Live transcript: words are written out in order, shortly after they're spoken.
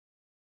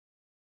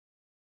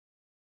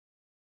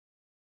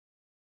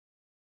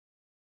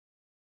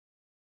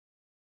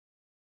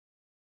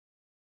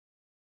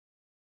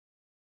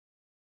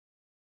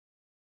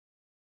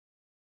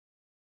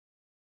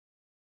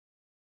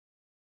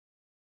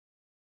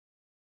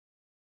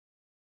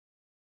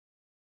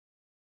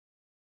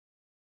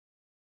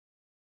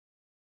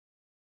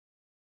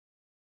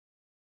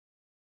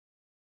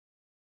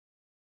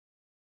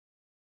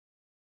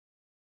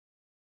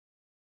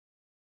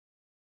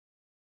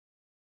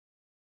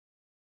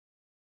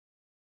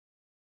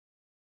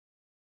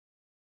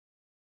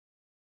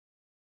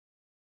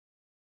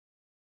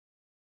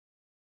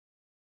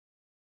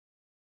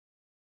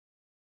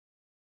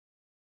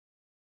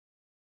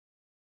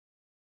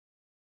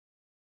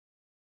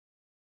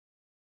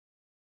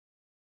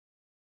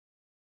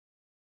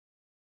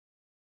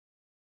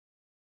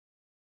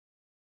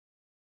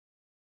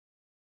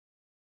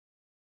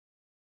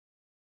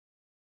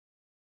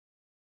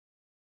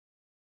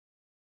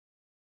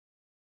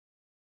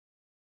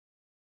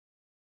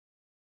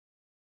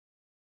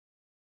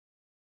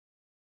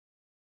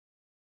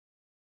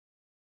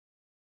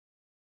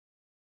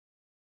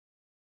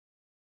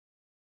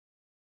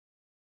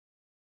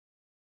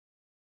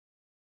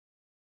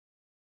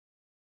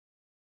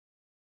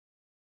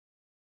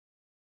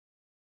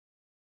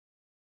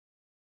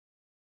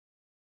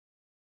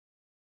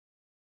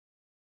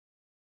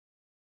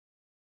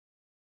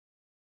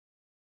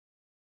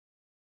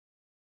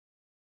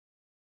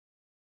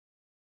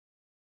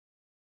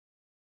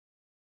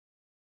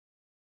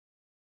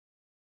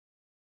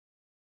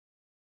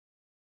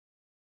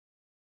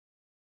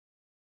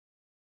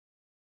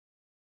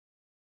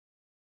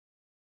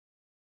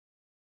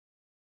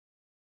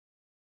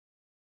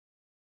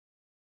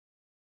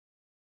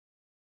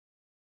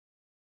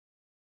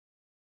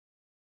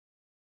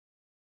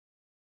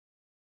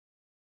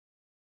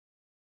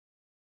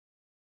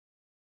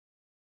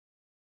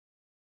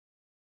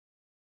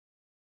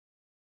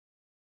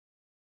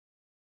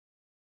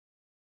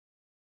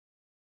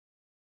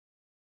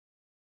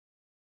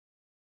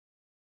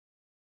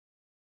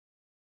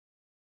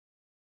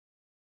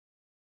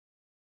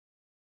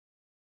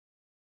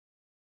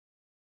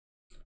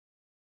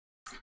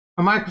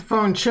A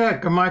microphone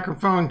check. A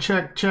microphone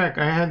check. Check.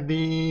 I had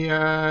the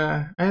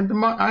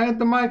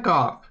mic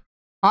off.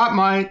 Hot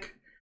mic.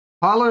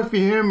 Holla if you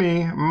hear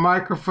me.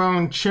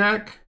 Microphone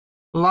check.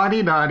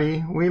 Lottie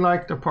dottie. We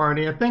like to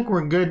party. I think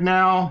we're good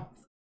now.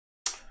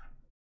 A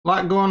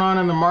lot going on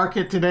in the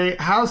market today.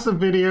 How's the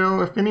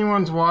video? If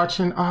anyone's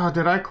watching, oh,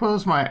 did I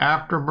close my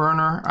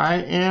afterburner?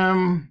 I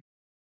am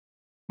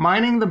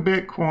mining the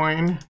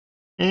Bitcoin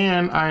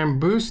and I am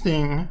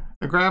boosting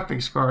the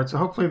graphics card. So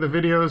hopefully the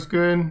video is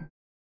good.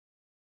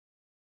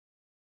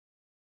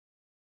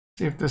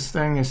 See if this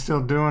thing is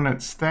still doing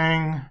its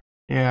thing.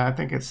 Yeah, I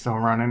think it's still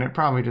running. It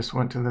probably just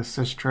went to the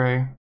sys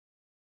tray.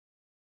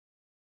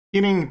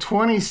 Getting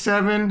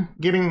 27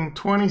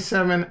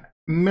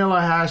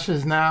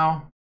 millihashes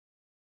now.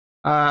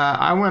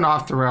 I went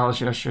off the rails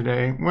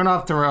yesterday. Went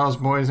off the rails,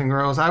 boys and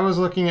girls. I was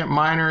looking at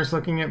miners,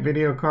 looking at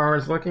video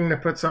cards, looking to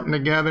put something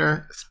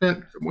together.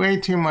 Spent way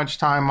too much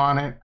time on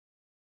it.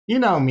 You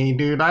know me,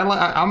 dude.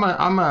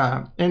 I'm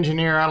a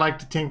engineer. I like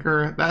to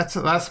tinker.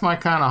 That's my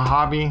kind of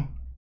hobby.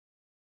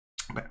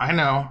 But I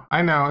know.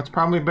 It's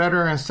probably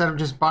better instead of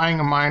just buying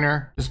a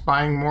miner, just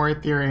buying more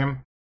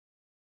Ethereum.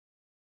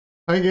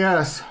 I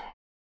guess.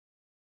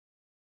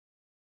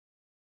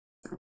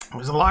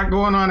 There's a lot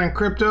going on in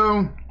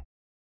crypto.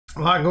 A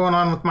lot going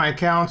on with my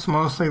accounts,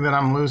 mostly that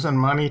I'm losing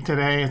money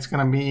today. It's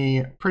going to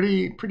be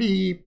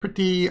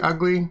pretty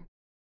ugly.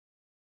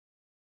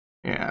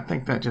 Yeah, I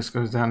think that just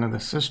goes down to the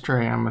sys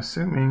tray, I'm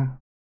assuming.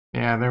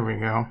 Yeah, there we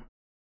go.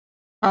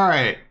 All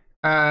right.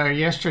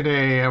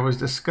 Yesterday I was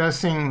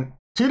discussing,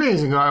 2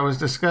 days ago, I was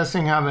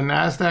discussing how the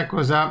NASDAQ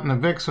was up and the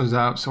VIX was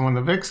up. So when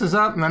the VIX is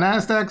up and the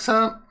NASDAQ's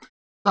up,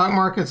 stock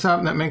market's up,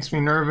 and that makes me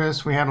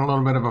nervous. We had a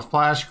little bit of a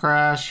flash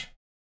crash.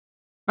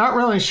 Not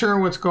really sure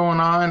what's going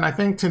on. I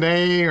think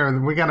today,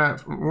 or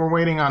we're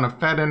waiting on a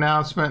Fed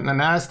announcement, and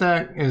the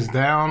NASDAQ is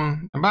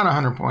down about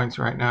 100 points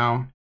right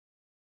now.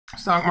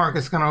 Stock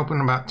market's going to open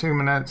in about 2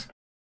 minutes.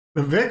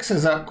 The VIX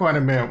is up quite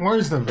a bit.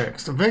 Where's the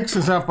VIX? The VIX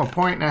is up 1.5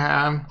 points.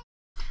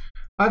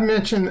 I've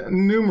mentioned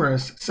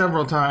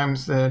several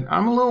times that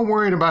I'm a little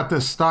worried about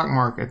this stock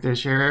market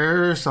this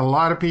year. There's a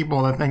lot of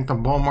people that think the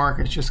bull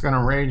market's just going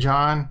to rage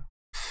on.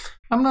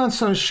 I'm not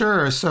so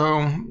sure.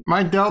 So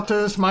my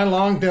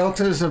long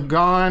deltas have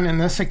gone in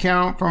this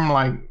account from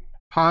like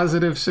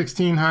positive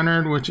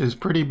 1600, which is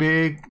pretty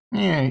big.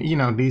 Yeah, you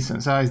know,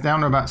 decent size,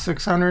 down to about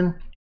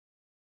 600.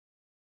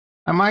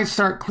 I might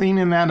start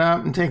cleaning that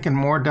up and taking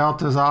more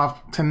deltas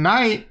off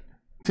today,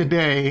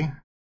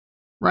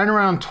 right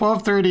around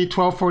 12:30,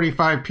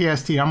 12:45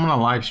 PST. I'm going to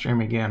live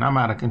stream again. I'm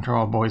out of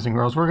control, boys and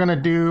girls. We're going to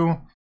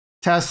do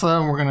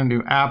Tesla. We're going to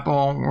do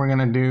Apple. We're going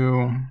to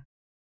do...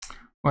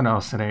 what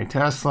else today?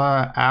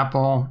 Tesla,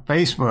 Apple,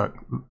 Facebook,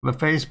 the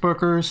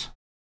Facebookers.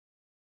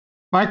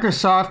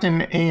 Microsoft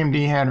and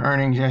AMD had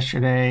earnings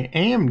yesterday.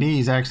 AMD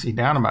is actually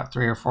down about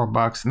 $3 or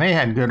 $4, and they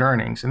had good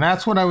earnings. And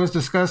that's what I was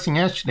discussing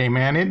yesterday,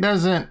 man. It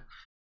doesn't,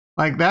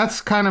 like, that's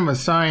kind of a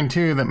sign,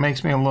 too, that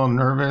makes me a little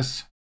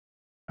nervous.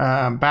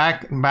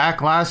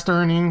 Back last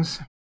earnings.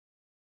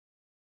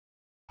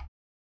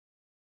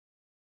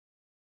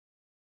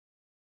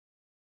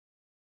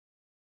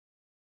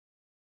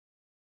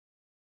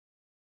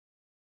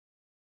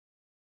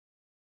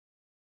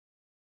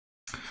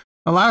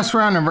 The last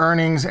round of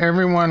earnings,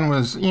 everyone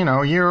was,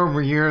 year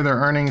over year, their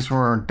earnings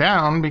were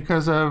down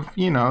because of,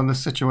 the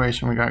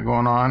situation we got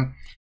going on.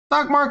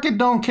 Stock market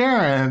don't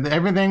care.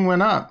 Everything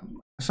went up.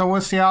 So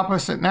what's the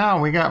opposite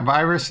now? We got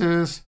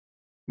viruses.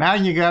 Now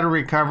you got to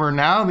recover.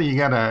 Now that you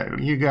got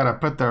to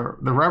put the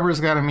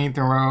rubber's got to meet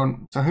the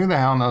road. So who the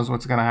hell knows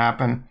what's going to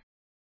happen?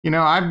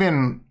 I've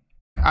been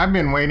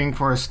waiting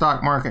for a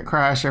stock market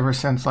crash ever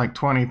since like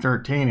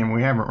 2013, and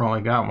we haven't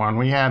really got one.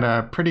 We had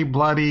a pretty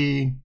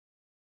bloody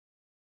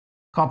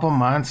couple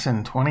months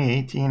in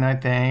 2018, I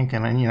think,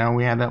 and then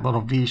we had that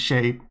little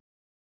V-shaped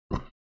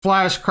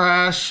flash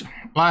crash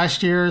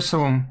last year.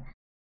 So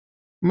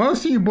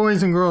most of you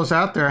boys and girls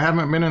out there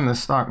haven't been in the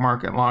stock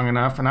market long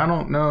enough, and I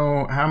don't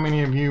know how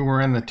many of you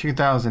were in the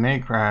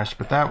 2008 crash,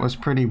 but that was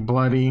pretty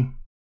bloody.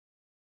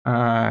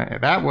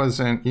 That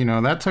wasn't,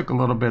 that took a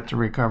little bit to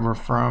recover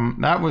from.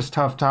 That was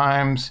tough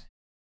times.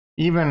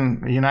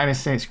 Even the United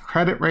States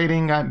credit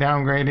rating got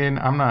downgraded.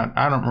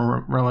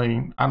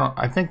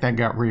 I think that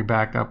got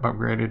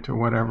upgraded to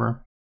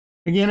whatever.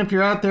 Again, if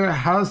you're out there,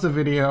 how's the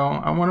video?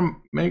 I want to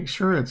make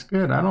sure it's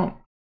good. I don't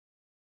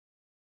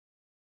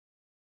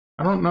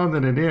know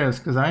that it is,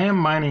 because I am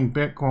mining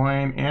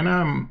Bitcoin and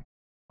I'm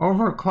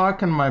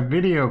overclocking my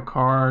video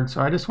card.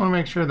 So I just want to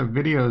make sure the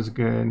video is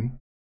good.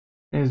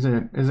 Is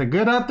it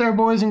good out there,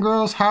 boys and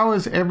girls? How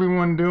is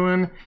everyone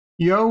doing?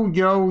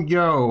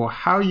 Yo,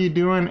 how you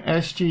doing,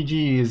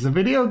 SGG? Is the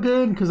video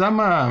good? Because I'm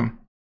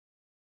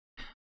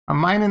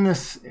mining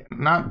this,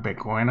 not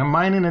Bitcoin, I'm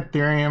mining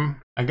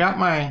Ethereum. I got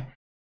my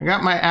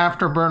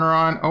afterburner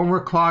on,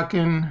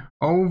 overclocking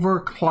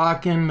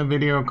the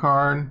video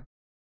card.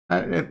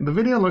 The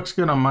video looks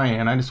good on my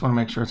end. I just want to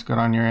make sure it's good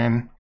on your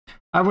end.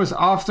 I was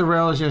off the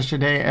rails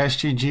yesterday,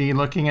 SGG,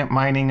 looking at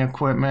mining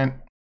equipment.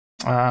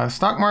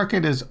 Stock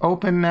market is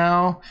open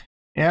now.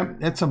 Yep,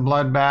 it's a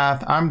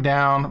bloodbath. I'm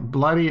down.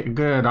 Bloody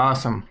good.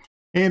 Awesome.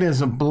 It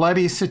is a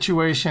bloody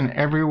situation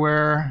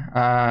everywhere.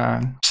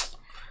 I'm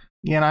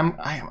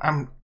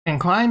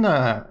inclined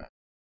to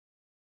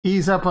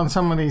ease up on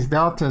some of these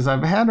deltas.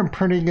 I've had a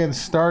pretty good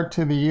start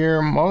to the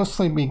year,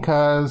 mostly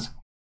because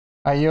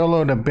I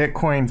YOLO'd a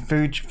Bitcoin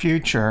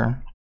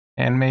future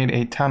and made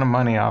a ton of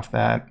money off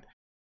that.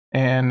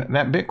 And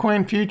that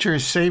Bitcoin future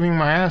is saving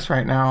my ass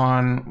right now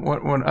on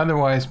what would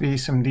otherwise be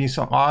some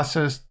decent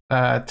losses.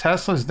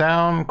 Tesla's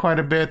down quite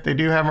a bit. They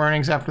do have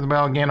earnings after the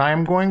bell. Again, I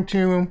am going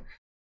to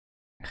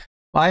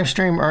live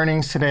stream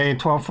earnings today,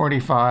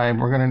 12:45.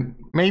 We're going to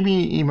maybe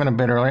even a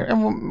bit earlier.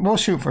 And we'll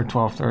shoot for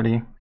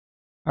 12:30.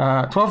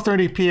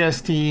 12:30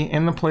 PST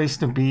in the place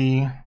to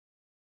be.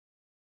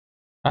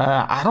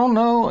 I don't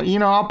know.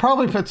 I'll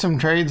probably put some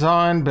trades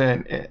on,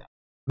 but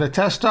the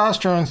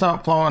testosterone's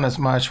not flowing as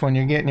much when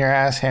you're getting your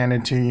ass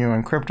handed to you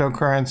in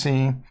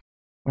cryptocurrency,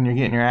 when you're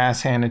getting your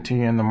ass handed to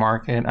you in the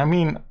market. I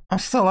mean, I'm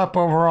still up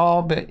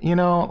overall, but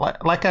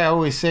like I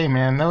always say,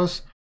 man,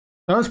 those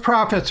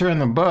profits are in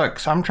the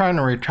books. I'm trying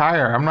to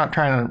retire. I'm not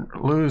trying to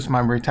lose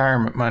my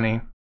retirement money.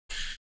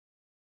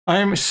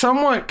 I'm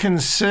somewhat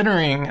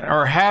considering,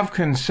 or have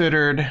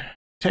considered,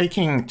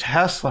 taking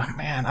Tesla.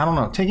 Man, I don't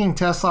know. Taking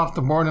Tesla off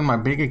the board in my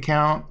big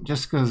account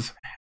just because,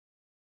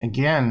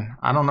 again,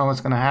 I don't know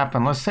what's going to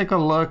happen. Let's take a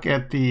look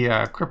at the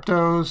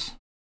cryptos.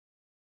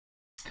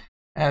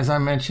 As I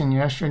mentioned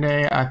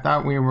yesterday, I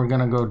thought we were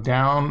going to go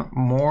down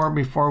more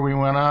before we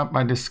went up.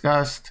 I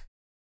discussed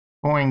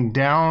going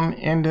down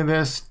into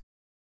this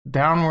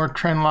downward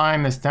trend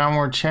line, this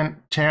downward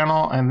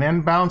channel, and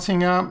then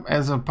bouncing up,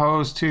 as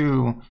opposed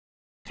to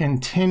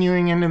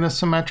continuing into the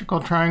symmetrical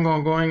triangle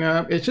and going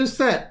up. It's just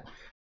that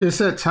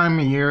time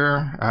of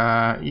year.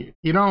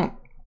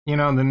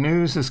 The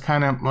news is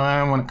kind of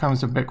when it comes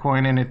to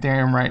Bitcoin and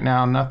Ethereum right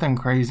now. Nothing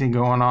crazy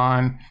going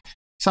on.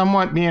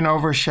 Somewhat being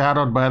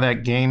overshadowed by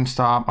that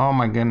GameStop. Oh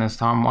my goodness,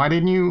 Tom, why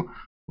didn't you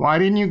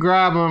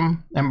grab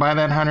them and buy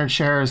that 100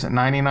 shares at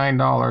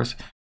 $99?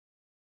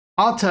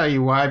 I'll tell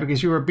you why.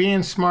 Because you were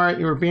being smart,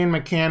 you were being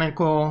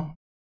mechanical,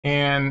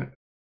 and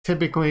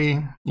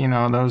typically,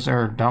 those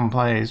are dumb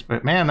plays.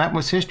 But man, that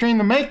was history in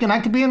the making.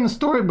 I could be in the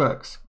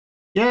storybooks.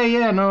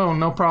 Yeah,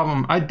 no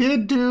problem. I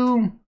did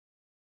do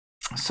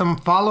some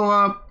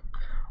follow-up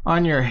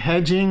on your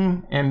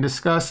hedging and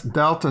discuss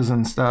deltas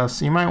and stuff.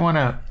 So you might want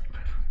to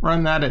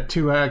run that at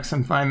 2x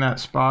and find that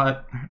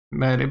spot.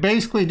 But it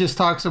basically just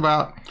talks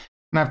about,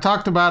 and I've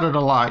talked about it a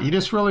lot, you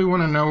just really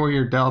want to know where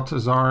your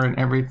deltas are and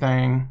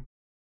everything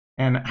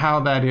and how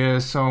that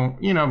is. So,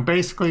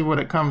 basically what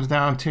it comes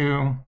down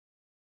to,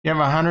 you have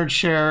 100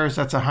 shares,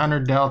 that's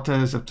 100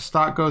 deltas. If the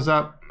stock goes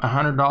up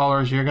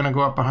 $100, you're going to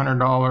go up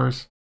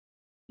 $100.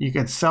 You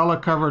could sell a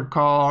covered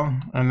call,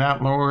 and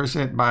that lowers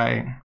it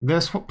by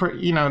this.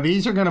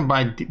 These are going to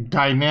buy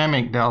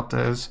dynamic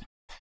deltas.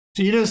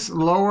 So you just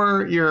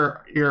lower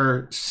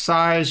your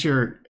size.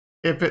 You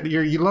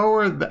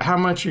lower how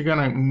much you're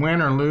going to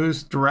win or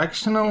lose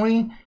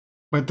directionally.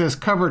 But this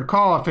covered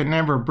call, if it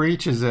never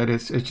breaches it,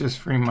 it's just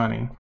free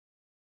money.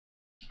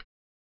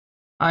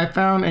 I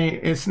found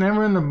it's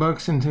never in the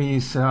books until you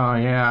sell.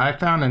 Yeah, I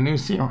found a new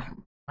seal.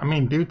 I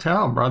mean, do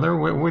tell, brother.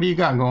 What do you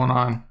got going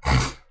on?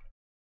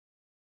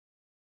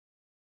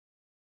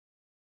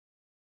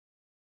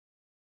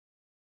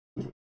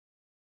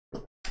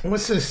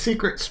 What's this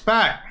secret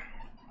SPAC?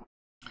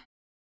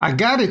 I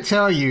gotta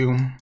tell you,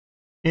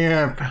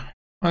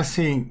 let's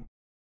see,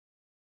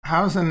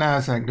 how's the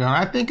NASDAQ doing?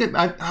 I think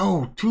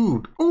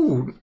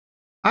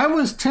I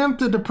was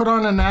tempted to put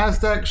on a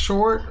NASDAQ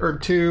short or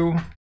two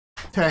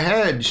to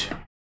hedge.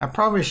 I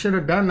probably should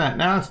have done that.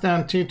 Now it's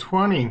down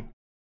 220.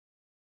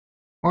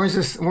 Where's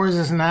this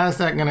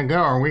NASDAQ gonna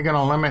go? Are we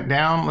gonna limit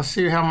down? Let's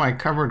see how my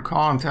covered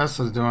call on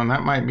Tesla's doing.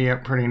 That might be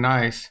up pretty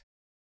nice.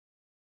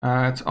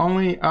 It's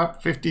only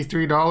up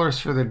 $53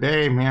 for the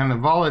day, man. The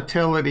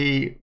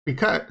volatility,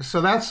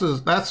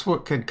 that's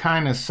what could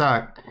kind of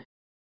suck.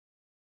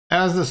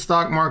 As the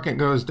stock market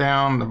goes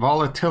down, the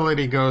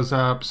volatility goes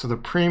up, so the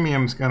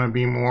premium's going to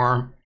be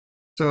more.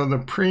 So the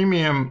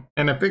premium,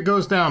 and if it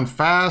goes down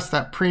fast,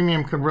 that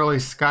premium could really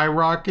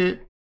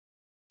skyrocket.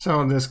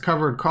 So this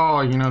covered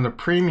call, the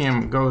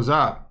premium goes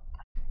up.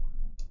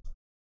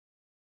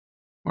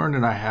 Where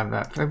did I have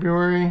that?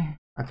 February?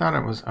 I thought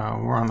it was,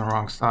 we're on the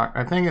wrong stock.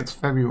 I think it's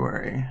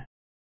February.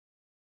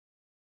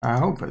 I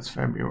hope it's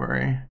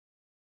February.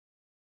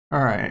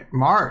 All right,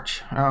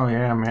 March. Oh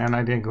yeah, man,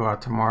 I did go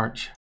out to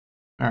March.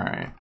 All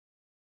right.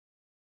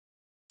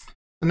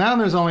 So now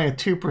there's only a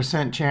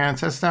 2%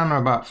 chance. That's down to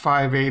about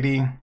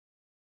 580.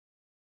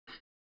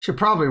 Should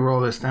probably roll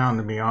this down,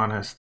 to be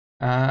honest.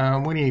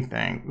 What do you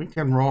think? We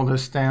can roll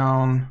this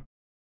down.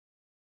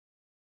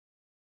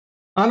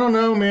 I don't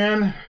know,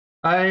 man.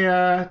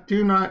 I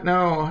do not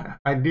know.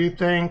 I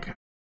think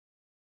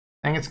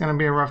it's going to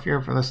be a rough year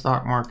for the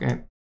stock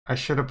market. I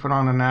should have put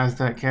on a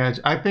NASDAQ hedge.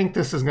 I think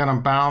this is going to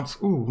bounce.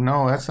 Ooh,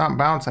 no, that's not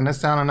bouncing. It's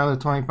down another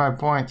 25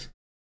 points.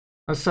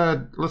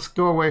 Let's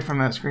go away from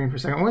that screen for a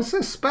second. What's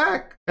this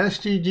SPAC?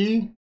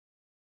 SGG?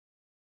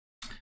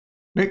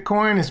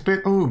 Bitcoin is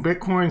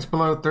Bitcoin's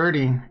below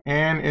 30,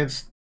 and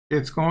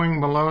it's going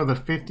below the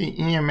 50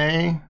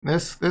 EMA.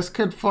 This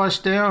could flush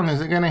down.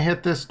 Is it going to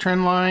hit this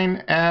trend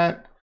line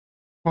at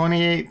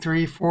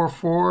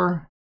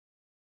 28,344?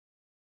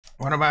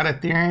 What about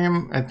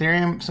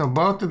Ethereum? So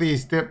both of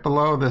these dip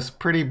below this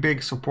pretty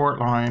big support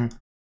line.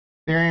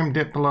 Ethereum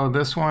dipped below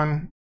this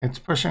one. It's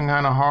pushing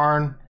kind of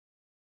hard.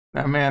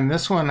 Now, man,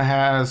 this one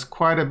has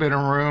quite a bit of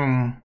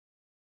room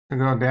to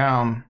go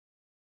down.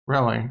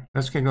 Really,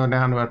 this could go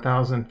down to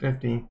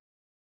 1,050.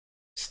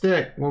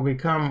 Stick will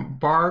become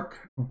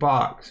Bark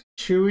Box.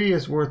 Chewy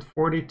is worth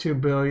 42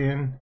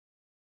 billion.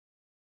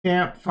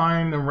 Can't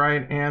find the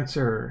right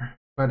answer,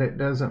 but it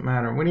doesn't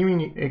matter. What do you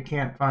mean it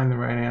can't find the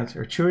right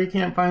answer? Chewy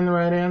can't find the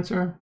right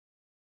answer?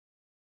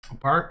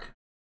 Bark?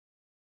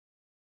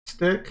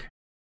 Stick?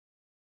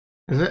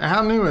 Is it?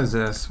 How new is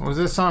this? Was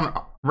this on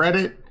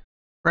Reddit?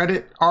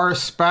 Reddit r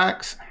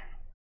specs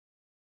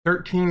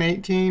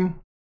 1318?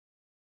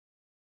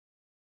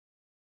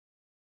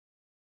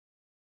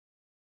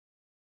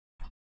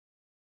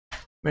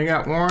 They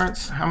got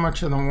warrants. How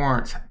much are the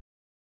warrants?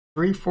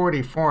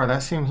 344.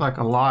 That seems like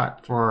a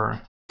lot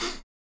for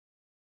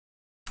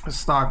a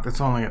stock that's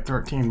only at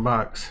 13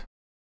 bucks.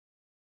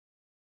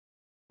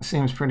 It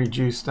seems pretty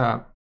juiced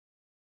up.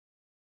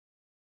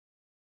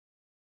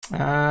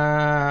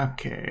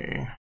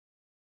 Okay.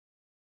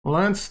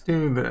 Let's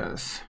do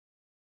this.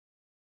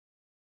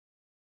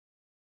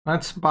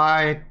 Let's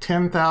buy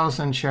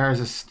 10,000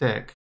 shares of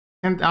Stick.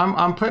 And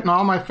I'm putting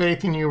all my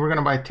faith in you. We're going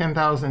to buy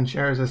 10,000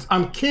 shares of this.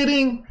 I'm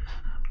kidding.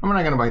 I'm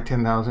not going to buy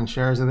 10,000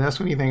 shares of this.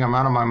 What do you think? I'm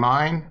out of my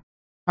mind?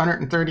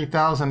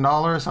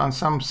 $130,000 on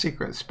some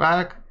secret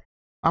SPAC?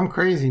 I'm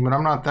crazy, but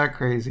I'm not that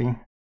crazy.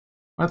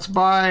 Let's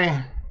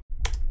buy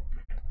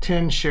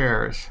 10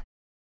 shares.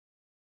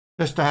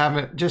 Just to have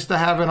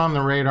it on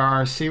the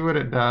radar, see what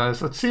it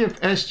does. Let's see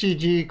if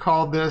SGG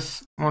called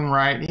this one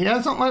right. He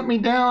hasn't let me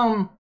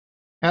down.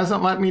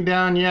 Hasn't let me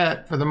down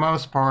yet for the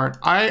most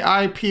part.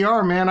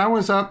 IIPR, man, I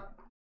was up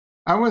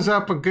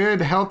a good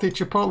healthy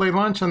Chipotle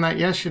lunch on that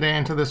yesterday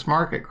into this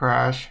market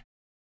crash.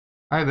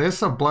 This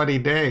is a bloody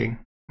day.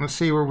 Let's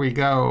see where we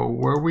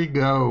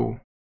go.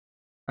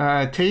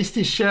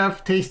 Tasty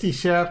Chef, Tattooed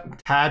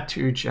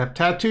Chef.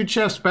 Tattooed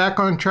Chef's back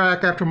on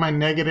track after my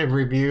negative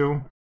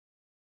review.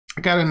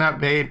 I got an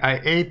update.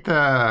 I ate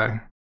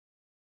the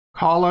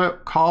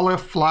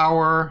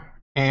cauliflower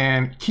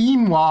and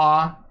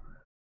quinoa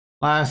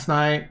last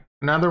night.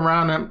 Another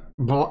round of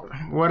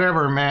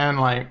whatever, man,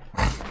 like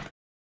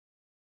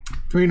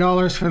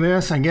 $3 for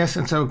this. I guess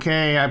it's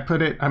okay.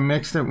 I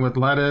mixed it with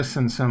lettuce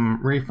and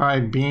some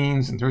refried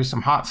beans and threw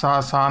some hot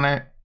sauce on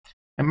it.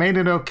 I made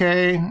it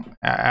okay.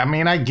 I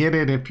mean, I get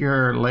it if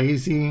you're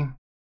lazy,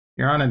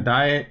 you're on a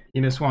diet,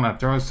 you just want to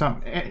throw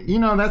something. You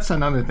know, that's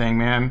another thing,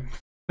 man.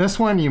 This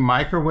one, you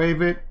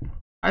microwave it.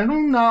 I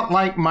do not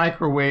like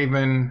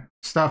microwaving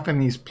stuff in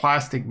these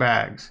plastic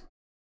bags.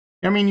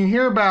 I mean, you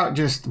hear about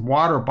just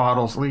water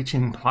bottles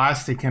leaching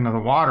plastic into the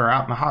water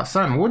out in the hot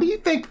sun. What do you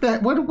think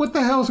what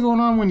the hell's going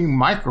on when you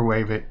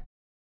microwave it?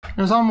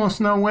 There's almost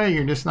no way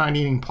you're just not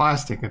eating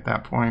plastic at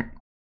that point.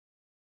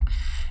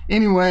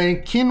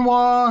 Anyway,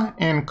 quinoa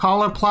and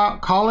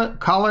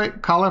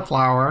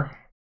cauliflower,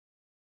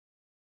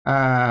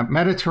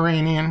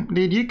 Mediterranean.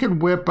 Dude, you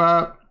could whip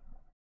up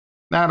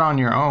that on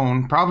your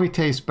own. Probably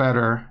tastes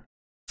better.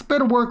 It's a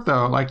bit of work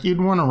though. Like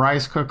you'd want a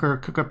rice cooker,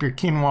 cook up your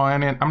quinoa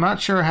in it. I'm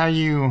not sure how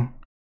you...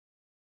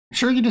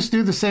 Sure, you just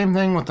do the same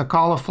thing with the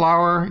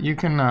cauliflower. You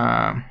can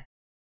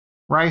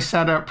rice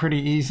that up pretty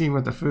easy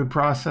with the food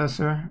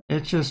processor.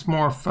 It's just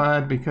more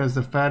FUD because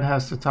the Fed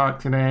has to talk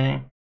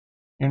today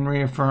and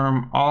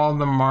reaffirm all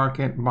the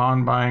market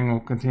bond buying will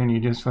continue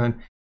just FUD.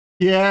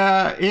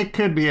 Yeah, it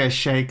could be a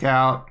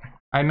shakeout.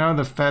 I know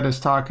the Fed is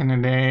talking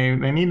today.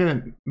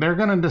 They're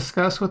going to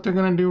discuss what they're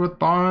going to do with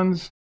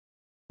bonds.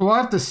 We'll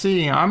have to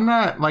see. I'm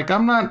not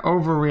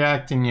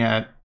overreacting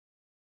yet.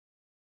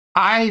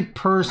 I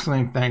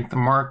personally think the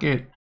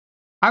market,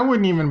 I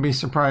wouldn't even be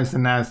surprised the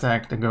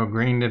NASDAQ to go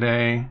green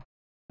today.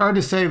 Hard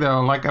to say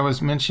though, like I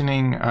was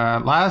mentioning,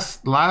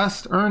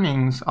 last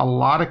earnings, a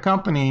lot of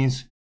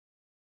companies,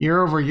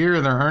 year over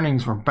year, their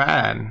earnings were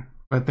bad,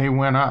 but they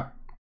went up.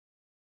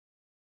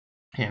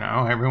 You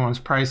know, everyone's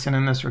pricing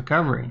in this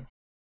recovery.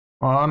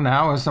 Well,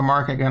 now is the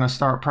market going to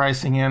start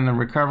pricing in the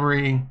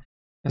recovery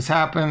has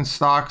happened?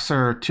 Stocks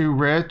are too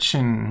rich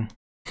and,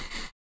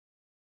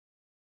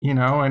 you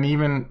know, and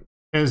even...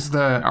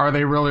 are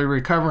they really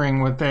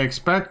recovering what they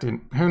expected?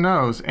 Who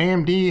knows?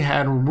 AMD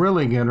had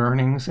really good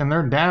earnings and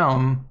they're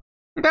down.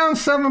 They're down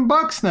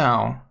 $7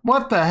 now.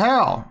 What the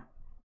hell?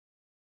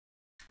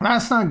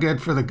 That's not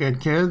good for the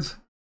good kids.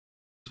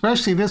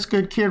 Especially this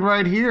good kid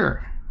right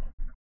here.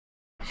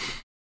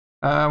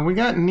 We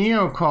got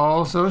Neo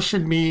calls. Those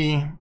should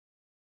be...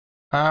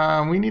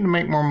 we need to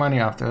make more money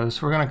off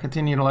those. We're going to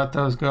continue to let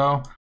those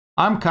go.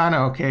 I'm kind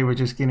of okay with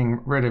just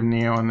getting rid of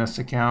Neo in this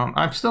account.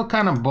 I'm still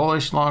kind of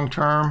bullish long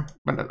term,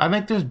 but I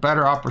think there's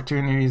better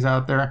opportunities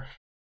out there,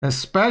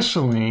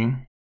 especially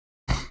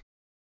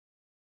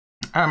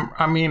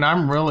I mean,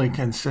 I'm really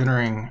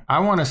considering. I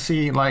want to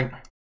see, like,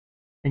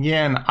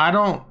 again,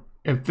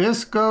 if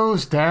this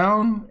goes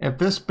down, if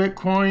this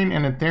Bitcoin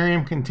and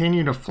Ethereum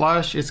continue to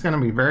flush, it's going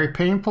to be very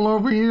painful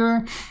over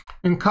here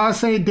in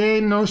Case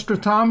de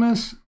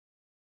Nostradamus.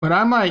 But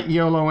I might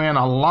YOLO in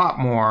a lot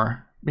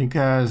more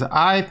because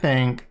I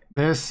think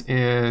this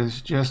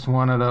is just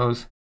one of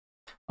those,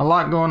 a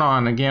lot going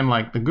on. Again,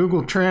 like the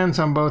Google trends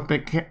on both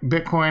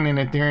Bitcoin and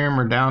Ethereum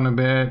are down a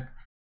bit.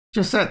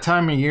 Just that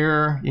time of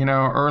year, you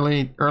know,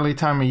 early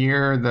time of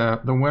year,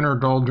 the winter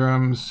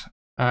doldrums,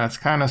 it's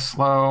kind of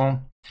slow.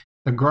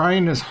 The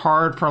grind is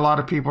hard for a lot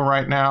of people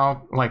right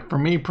now. Like for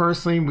me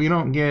personally, we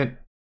don't get,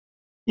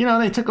 you know,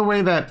 they took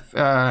away that,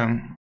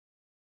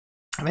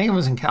 I think it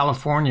was in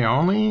California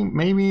only,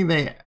 maybe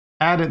they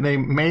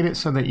made it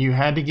so that you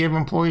had to give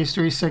employees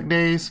 3 sick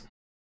days.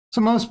 So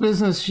most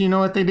business, you know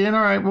what they did?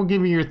 All right, we'll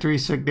give you your 3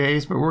 sick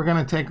days, but we're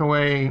going to take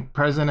away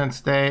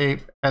President's Day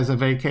as a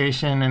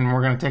vacation, and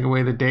we're going to take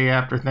away the day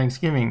after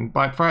Thanksgiving,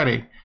 Black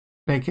Friday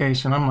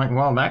vacation. I'm like,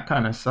 well, that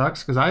kind of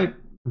sucks because I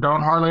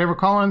don't hardly ever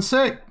call in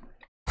sick.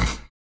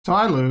 So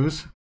I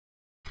lose.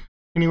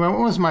 Anyway, what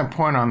was my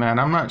point on that?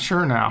 I'm not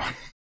sure now.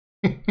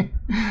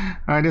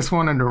 I just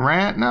wanted to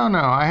rant. No,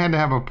 I had to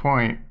have a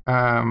point.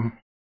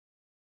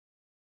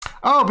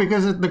 Oh,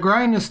 because the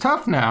grind is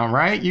tough now,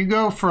 right? You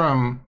go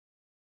from,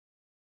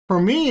 for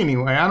me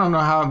anyway, I don't know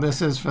how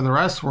this is for the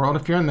rest of the world.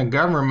 If you're in the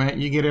government,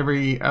 you get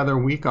every other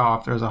week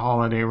off. There's a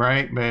holiday,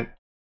 right? But,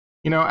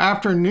 you know,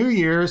 after New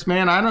Year's,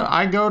 man,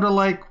 I go to,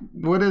 like,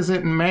 what is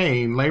it in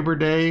May? Labor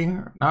Day,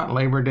 not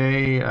Labor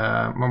Day,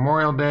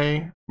 Memorial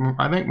Day.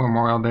 I think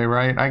Memorial Day,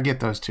 right? I get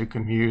those two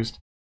confused.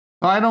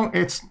 So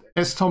it's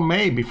till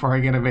May before I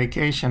get a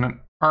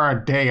vacation or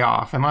a day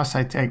off, unless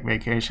I take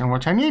vacation,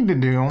 which I need to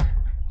do.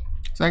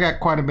 So I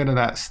got quite a bit of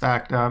that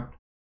stacked up.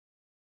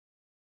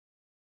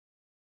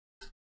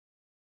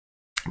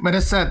 But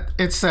it's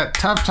that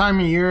tough time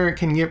of year. It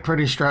can get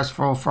pretty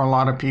stressful for a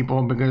lot of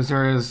people because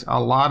there is a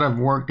lot of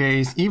work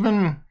days,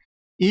 even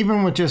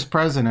with just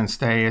President's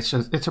Day. It's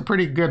a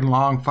pretty good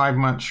long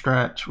 5-month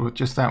stretch with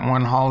just that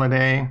one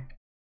holiday.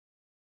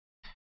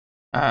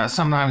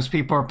 Sometimes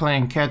people are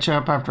playing catch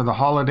up after the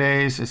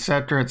holidays,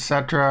 etc.,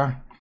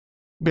 etc.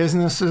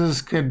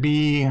 Businesses could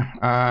be,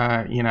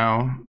 you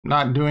know,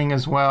 not doing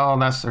as well.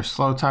 That's their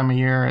slow time of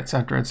year,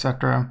 etc.,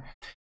 etc.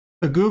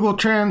 The Google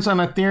trends on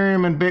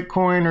Ethereum and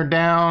Bitcoin are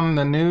down.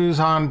 The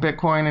news on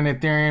Bitcoin and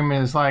Ethereum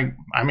is like,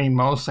 I mean,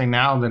 mostly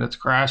now that it's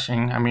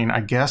crashing. I mean, I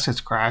guess it's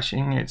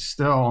crashing. It's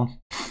still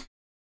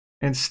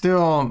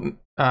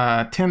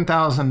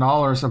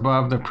 $10,000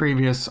 above the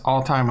previous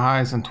all-time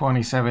highs in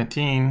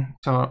 2017.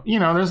 So, you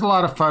know, there's a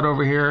lot of FUD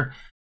over here.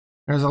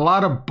 There's a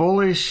lot of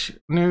bullish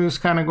news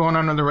kind of going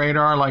under the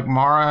radar, like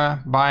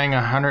Mara buying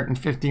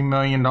 $150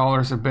 million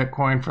of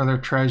Bitcoin for their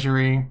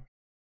treasury.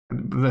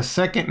 The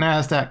second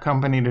NASDAQ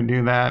company to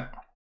do that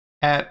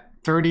at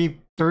 30,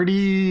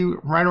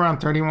 right around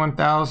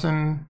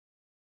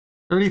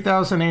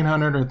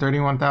 30,800 or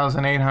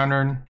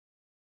 31,800.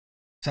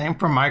 Same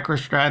for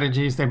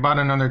MicroStrategies. They bought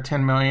another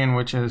 10 million,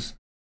 which is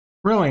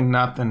really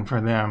nothing for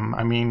them.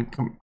 I mean,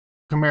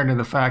 compared to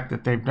the fact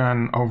that they've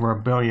done over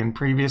 $1 billion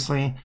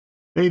previously,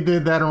 they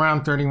did that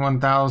around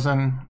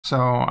 31,000. So,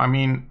 I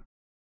mean,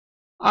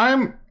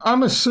 I'm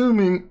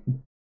assuming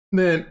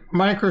that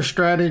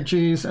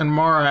MicroStrategies and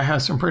Mara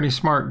has some pretty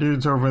smart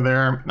dudes over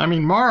there. I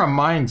mean, Mara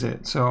mines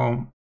it,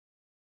 so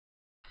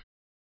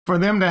for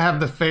them to have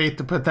the faith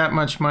to put that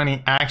much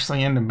money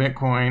actually into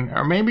Bitcoin,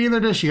 or maybe they're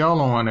just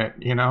YOLOing it,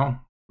 you know?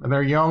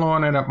 They're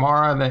YOLOing it at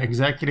Mara. The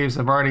executives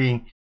they've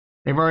already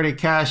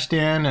cashed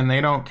in and they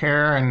don't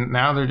care, and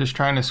now they're just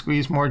trying to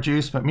squeeze more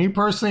juice. But me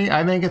personally,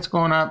 I think it's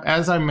going up.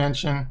 As I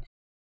mentioned,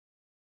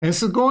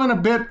 this is going a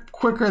bit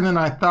quicker than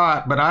I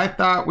thought, but I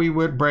thought we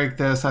would break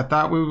this. I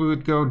thought we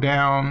would go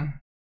down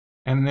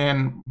and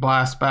then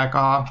blast back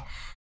off.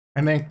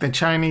 I think the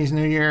Chinese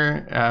New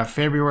Year,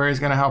 February, is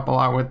going to help a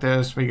lot with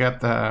this. We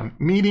got the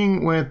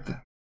meeting with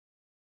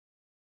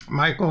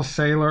Michael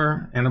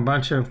Saylor and a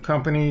bunch of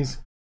companies.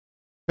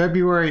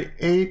 February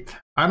 8th.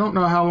 I don't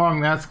know how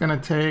long that's going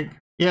to take.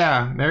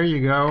 Yeah, there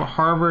you go.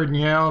 Harvard and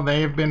Yale,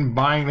 they've been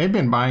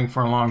buying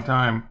for a long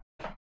time,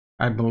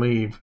 I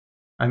believe.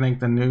 I think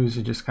the news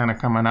is just kind of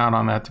coming out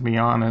on that, to be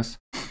honest.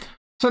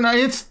 So now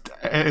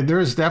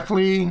there's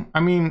definitely, I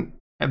mean,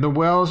 the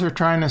whales are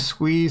trying to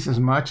squeeze as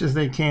much as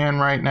they can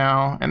right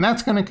now, and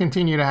that's going to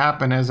continue to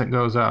happen as it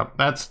goes up.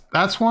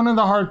 That's one of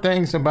the hard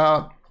things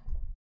about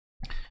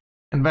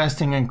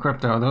investing in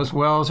crypto. Those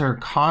whales are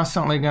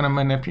constantly going to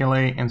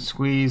manipulate and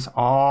squeeze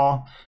a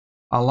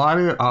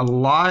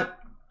lot.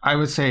 I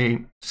would say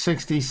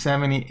 60,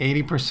 70,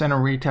 80%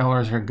 of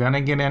retailers are going to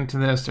get into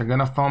this. They're going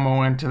to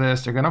FOMO into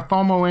this. They're going to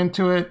FOMO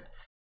into it.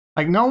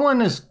 Like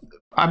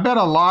I bet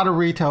a lot of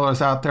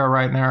retailers out there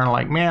right now are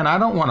like, man, I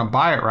don't want to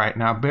buy it right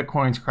now.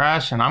 Bitcoin's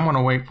crashing. I'm going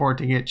to wait for it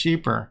to get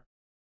cheaper.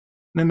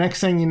 The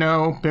next thing you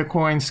know,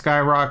 Bitcoin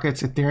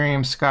skyrockets,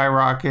 Ethereum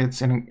skyrockets,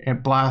 and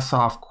it blasts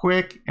off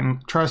quick.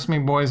 And trust me,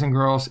 boys and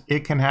girls,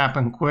 it can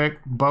happen quick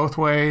both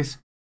ways.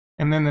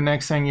 And then the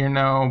next thing you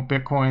know,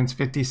 Bitcoin's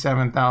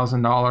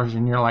 $57,000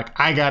 and you're like,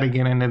 I got to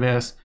get into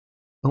this.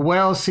 The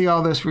whales see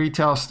all this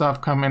retail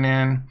stuff coming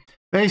in.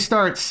 They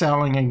start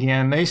selling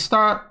again. They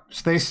start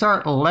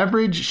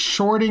leverage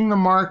shorting the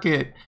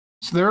market.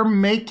 So they're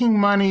making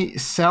money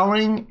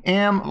selling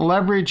and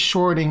leverage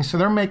shorting. So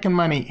they're making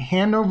money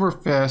hand over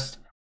fist,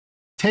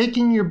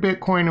 taking your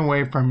Bitcoin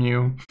away from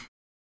you.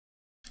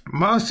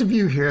 Most of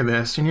you hear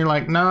this and you're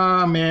like,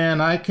 nah, man,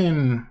 I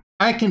can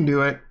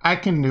do it. I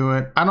can do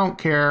it. I don't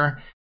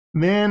care.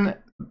 Then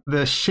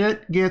the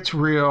shit gets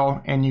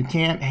real and you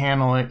can't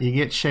handle it. You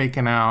get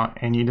shaken out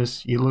and you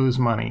lose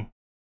money.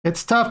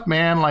 It's tough,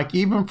 man. Like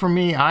even for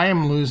me, I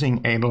am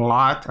losing a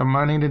lot of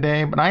money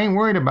today, but I ain't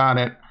worried about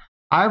it.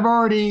 I've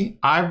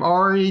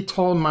already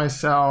told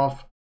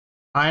myself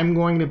I'm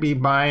going to be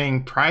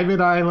buying private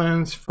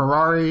islands,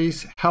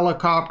 Ferraris,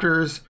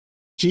 helicopters,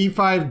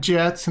 G5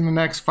 jets in the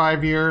next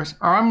 5 years,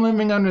 or I'm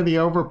living under the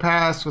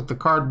overpass with the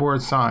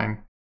cardboard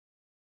sign.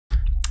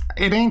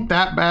 It ain't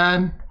that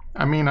bad.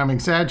 I mean, I'm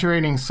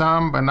exaggerating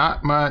some, but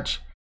not much.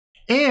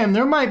 And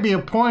there might be a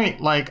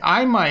point like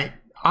I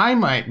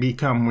might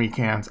become weak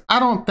hands. I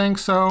don't think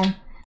so.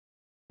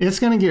 It's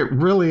going to get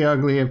really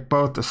ugly if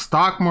both the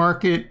stock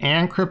market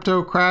and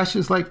crypto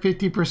crashes like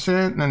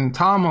 50%. And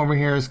Tom over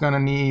here is going to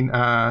need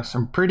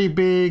some pretty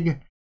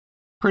big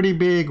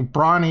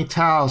brawny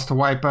towels to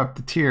wipe up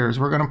the tears.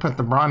 We're going to put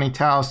the brawny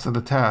towels to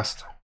the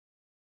test.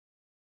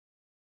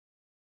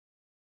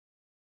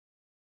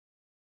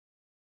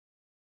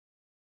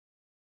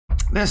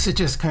 This is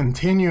just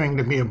continuing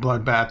to be a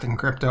bloodbath in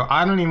crypto.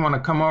 I don't even want to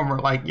come over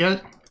like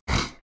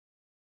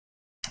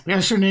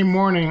yesterday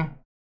morning.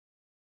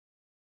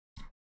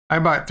 I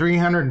bought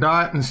 300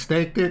 DOT and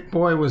staked it.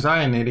 Boy, was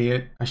I an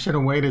idiot. I should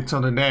have waited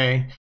till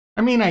today.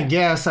 I mean, I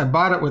guess I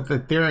bought it with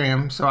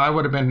Ethereum, so I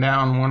would have been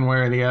down one way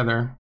or the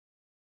other.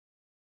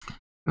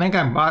 I think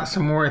I bought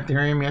some more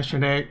Ethereum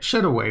yesterday.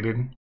 Should have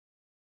waited.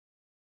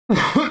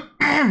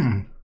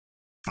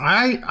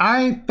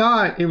 I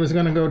thought it was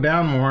going to go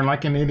down more, and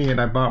like an idiot,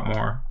 I bought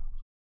more.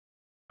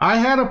 I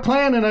had a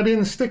plan and I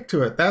didn't stick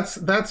to it. That's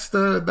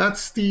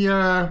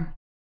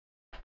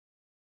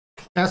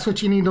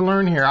what you need to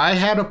learn here. I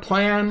had a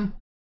plan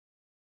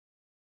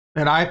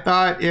that I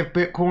thought if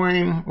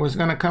Bitcoin was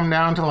going to come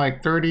down to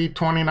like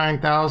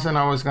 29,000,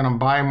 I was going to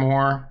buy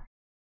more.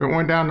 If it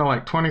went down to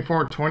like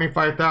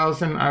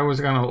 25,000, I was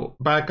going to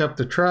back up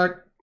the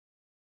truck.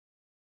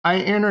 I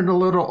entered a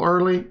little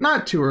early,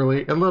 not too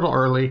early, a little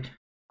early.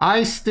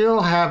 I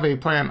still have a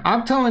plan.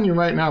 I'm telling you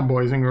right now,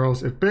 boys and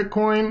girls, if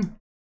Bitcoin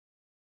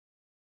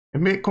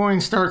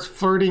starts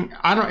flirting,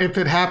 if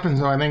it happens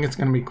though, I think it's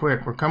going to be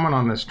quick. We're coming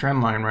on this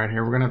trend line right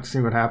here. We're going to have to see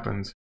what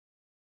happens.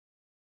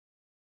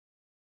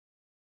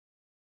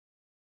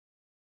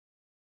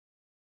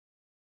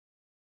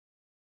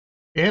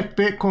 If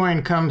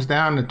Bitcoin comes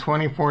down to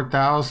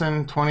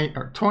 24,000,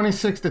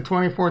 26 to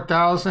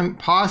 24,000,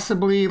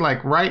 possibly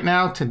like right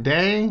now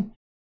today,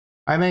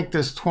 I think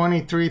this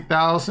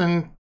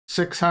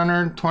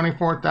 23,600,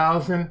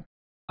 24,000,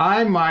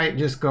 I might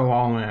just go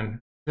all in.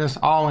 Just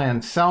all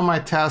in. Sell my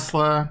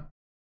Tesla.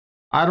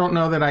 I don't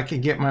know that I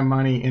could get my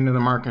money into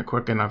the market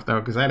quick enough though,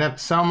 because I'd have to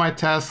sell my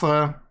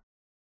Tesla,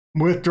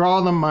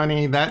 withdraw the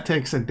money. That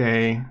takes a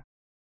day,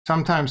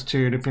 sometimes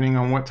two, depending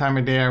on what time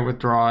of day I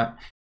withdraw it.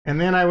 And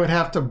then I would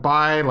have to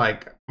buy,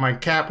 like, my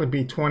cap would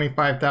be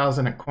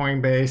 25,000 at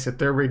Coinbase at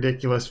their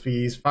ridiculous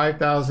fees,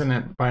 5,000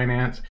 at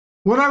Binance.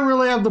 Would I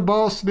really have the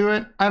balls to do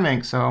it? I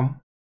think so.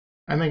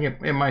 I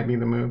think it might be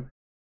the move.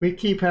 We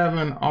keep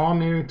having all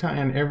new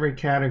in every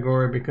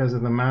category because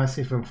of the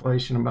massive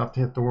inflation about to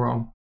hit the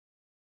world.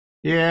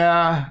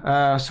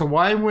 Yeah, so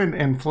why would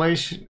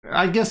inflation,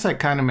 I guess that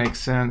kind of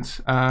makes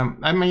sense.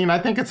 I mean, I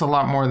think it's a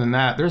lot more than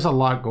that. There's a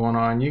lot going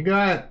on. You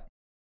got,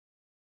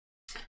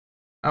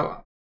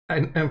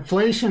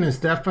 inflation is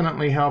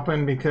definitely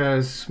helping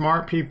because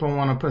smart people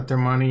want to put their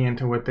money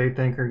into what they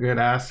think are good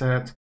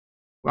assets.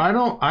 I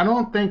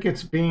don't think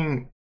it's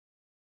being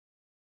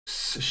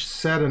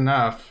said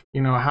enough,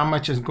 you know, how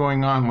much is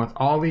going on with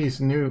all these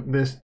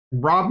the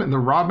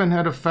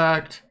Robinhood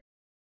effect,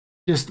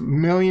 just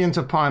millions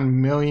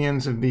upon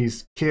millions of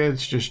these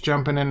kids just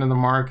jumping into the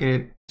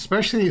market,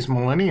 especially these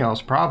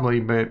millennials probably,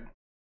 but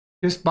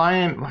just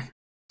buying like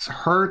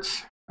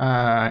Hertz,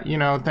 you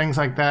know, things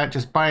like that,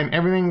 just buying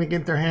everything to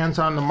get their hands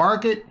on the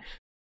market.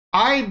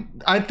 I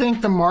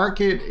think the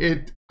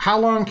market, how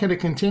long can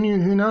it continue?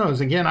 Who knows?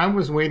 Again, I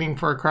was waiting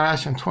for a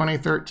crash in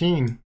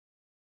 2013.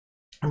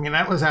 I mean,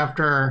 that was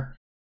after,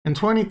 in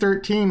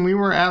 2013, we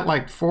were at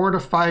like 4 to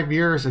 5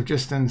 years of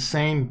just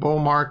insane bull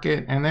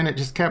market. And then it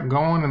just kept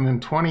going. And then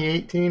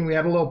 2018, we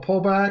had a little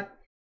pullback,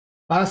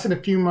 lasted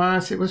a few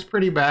months. It was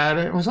pretty bad.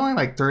 It was only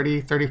like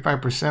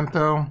 35%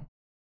 though.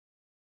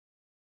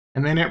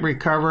 And then it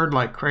recovered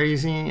like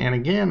crazy. And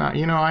again,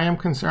 you know, I am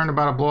concerned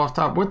about a blow off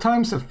top. What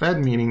time's the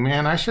Fed meeting,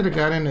 man? I should have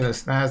got into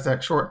this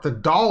NASDAQ short. The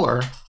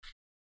dollar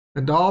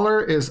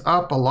is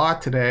up a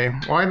lot today.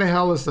 Why the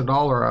hell is the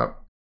dollar up?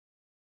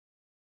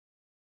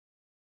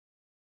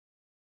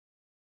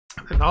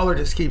 The dollar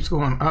just keeps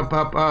going up,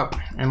 up, up.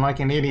 And like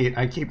an idiot,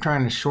 I keep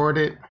trying to short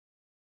it.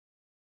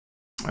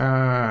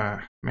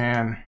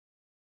 Man.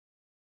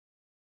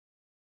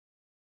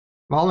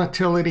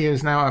 Volatility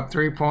is now up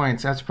 3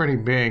 points. That's pretty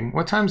big.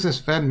 What time's this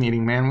Fed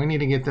meeting, man? We need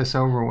to get this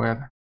over with.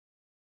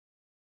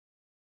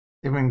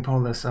 See if we can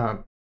pull this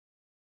up.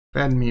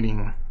 Fed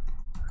meeting.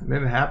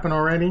 Did it happen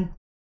already?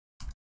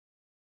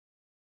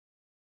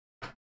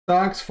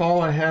 Stocks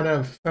fall ahead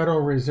of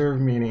Federal Reserve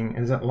meeting.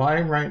 Is it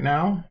live right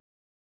now?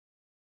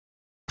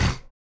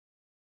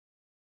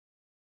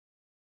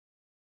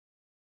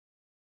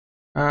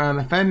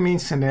 The Fed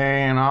meets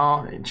today,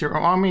 and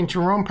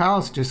Jerome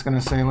Powell's just going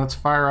to say, let's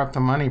fire up the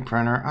money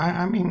printer.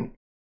 I mean,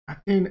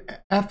 dude,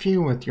 F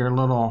you with your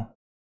little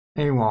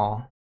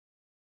AWOL.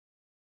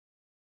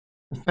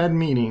 The Fed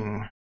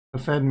meeting.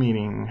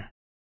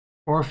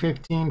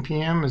 4:15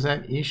 p.m. Is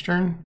that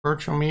Eastern?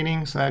 Virtual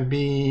meetings? That'd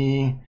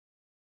be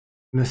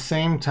the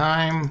same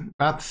time,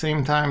 about the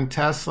same time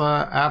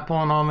Tesla, Apple,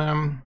 and all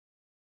them.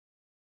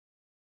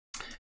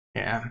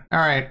 Yeah. All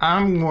right.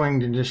 I'm going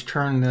to just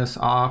turn this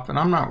off, and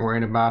I'm not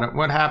worried about it.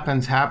 What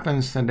happens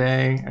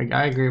today.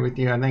 I agree with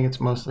you. I think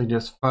it's mostly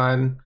just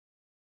fun.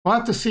 We'll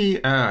have to see.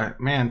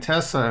 Man,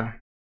 Tesla.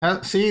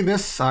 See,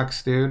 this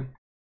sucks, dude.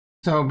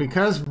 So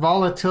because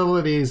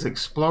volatility is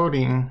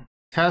exploding,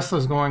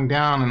 Tesla's going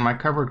down, and my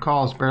covered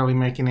call is barely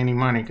making any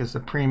money because the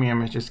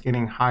premium is just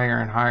getting higher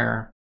and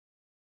higher.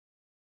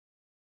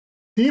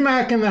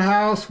 D-Mac in the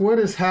house. What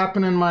is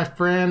happening, my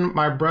friend,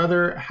 my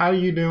brother? How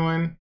you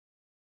doing?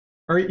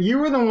 Or you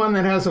were the one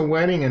that has a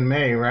wedding in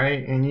May,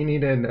 right? And you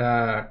needed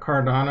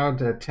Cardano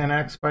to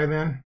 10x by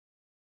then?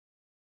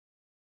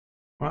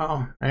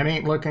 Well, it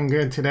ain't looking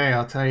good today,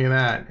 I'll tell you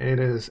that. It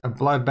is a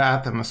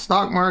bloodbath in the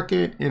stock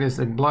market. It is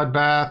a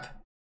bloodbath.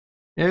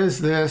 Is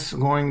this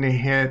going to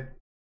hit?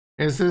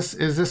 Is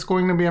this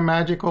going to be a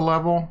magical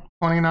level?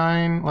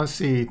 29, let's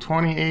see,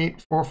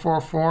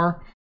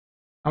 28,444.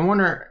 I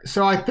wonder,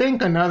 so I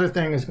think another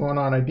thing is going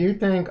on. I do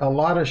think a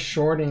lot of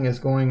shorting is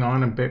going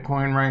on in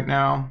Bitcoin right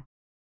now.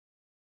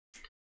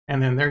 And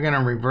then they're going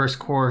to reverse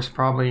course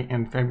probably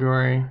in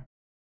February.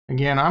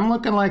 Again, I'm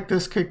looking like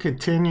this could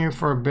continue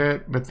for a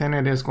bit, but then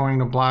it is going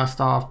to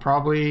blast off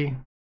probably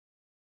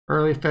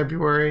early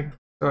February.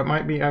 So it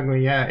might be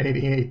ugly. Yeah,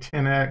 88,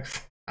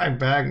 10x. I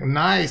bagged.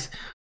 Nice.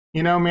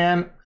 You know,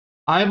 man,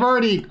 I've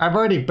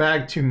already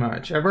bagged too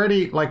much.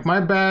 Like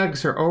my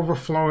bags are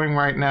overflowing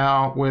right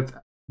now with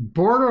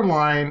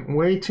borderline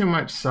way too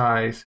much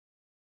size.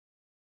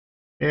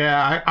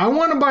 Yeah, I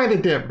want to buy the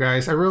dip,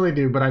 guys. I really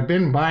do, but I've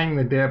been buying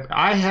the dip.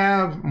 I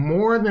have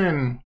more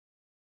in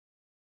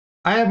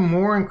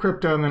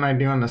crypto than I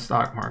do in the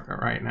stock market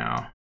right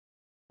now.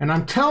 And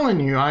I'm telling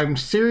you, I'm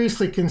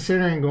seriously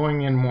considering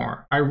going in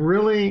more. I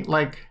really,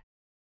 like,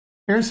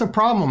 here's the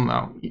problem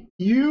though.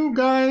 You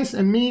guys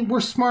and me,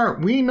 we're smart.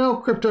 We know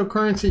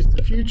cryptocurrency is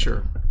the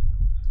future.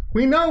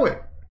 We know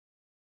it.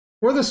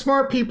 We're the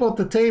smart people at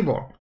the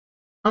table.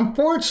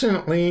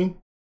 Unfortunately,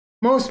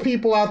 most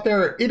people out there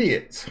are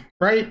idiots,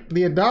 right?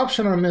 The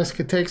adoption on this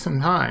could take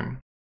some time.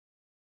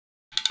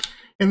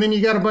 And then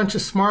you got a bunch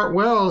of smart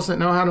whales that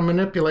know how to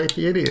manipulate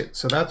the idiot.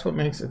 So that's what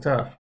makes it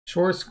tough.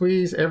 Short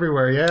squeeze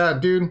everywhere. Yeah,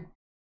 dude.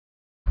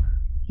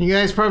 You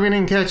guys probably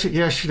didn't catch it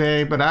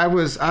yesterday, but I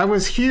was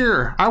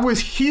here. I was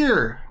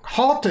here.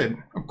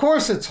 Halted. Of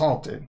course it's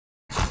halted.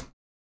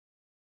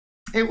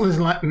 It was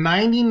like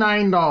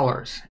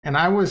 $99 and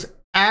I was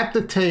at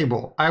the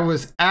table. I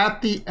was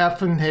at the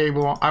effing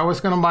table. I was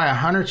going to buy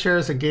 100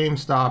 shares of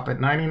GameStop at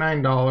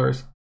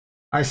 $99.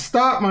 I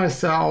stopped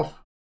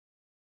myself.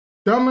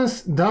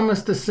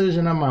 Dumbest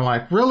decision of my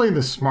life. Really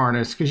the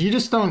smartest, because you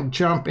just don't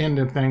jump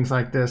into things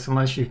like this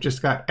unless you've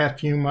just got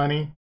FU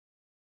money.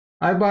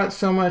 I bought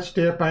so much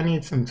dip. I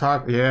need some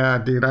talk. Yeah,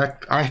 dude,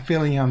 I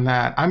feel you on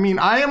that. I mean,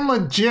 I'm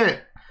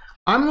legit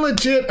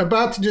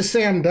about to just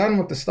say I'm done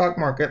with the stock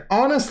market.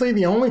 Honestly,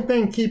 the only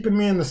thing keeping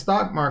me in the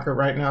stock market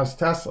right now is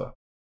Tesla.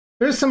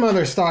 There's some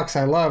other stocks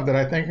I love that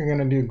I think are going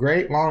to do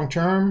great long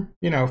term.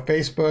 You know,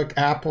 Facebook,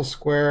 Apple,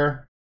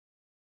 Square.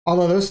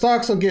 Although those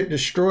stocks will get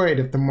destroyed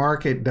if the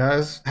market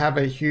does have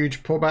a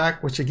huge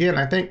pullback, which again,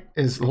 I think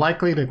is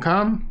likely to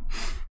come.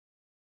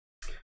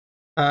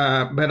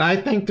 But I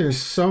think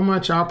there's so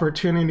much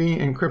opportunity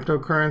in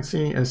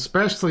cryptocurrency,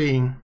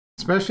 especially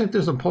if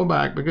there's a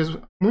pullback, because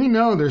we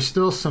know there's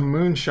still some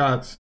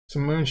moonshots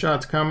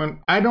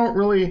coming. I don't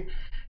really,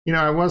 you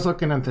know, I was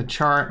looking at the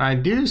chart and I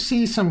do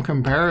see some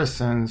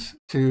comparisons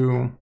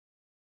to,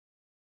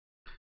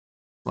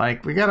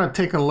 like, we got to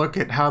take a look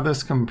at how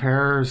this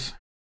compares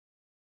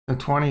to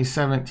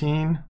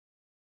 2017.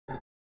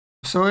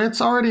 So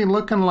it's already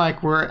looking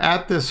like we're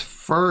at this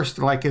first,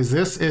 like, was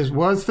this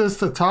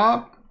the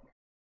top?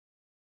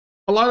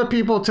 A lot of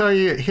people tell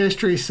you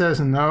history says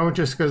no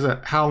just because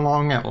of how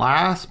long it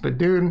lasts. But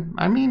dude,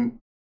 I mean,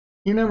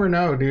 you never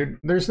know, dude.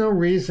 There's no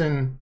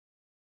reason.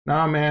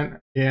 Nah,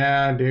 man.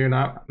 Yeah, dude.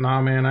 Nah,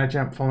 man. I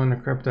jumped full into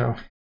crypto.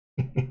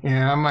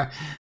 Yeah,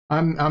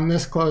 I'm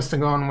this close to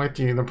going with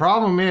you. The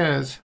problem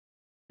is,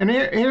 and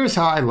here's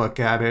how I look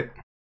at it.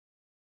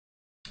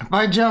 If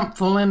I jump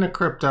full into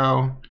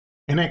crypto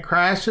and it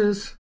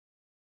crashes,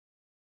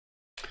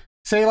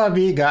 c'est la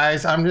vie,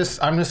 guys. I'm just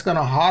gonna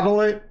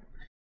hodl it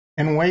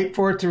and wait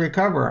for it to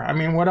recover. I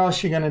mean, what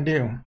else you gonna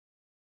do?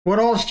 What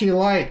else do you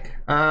like?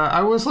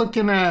 I was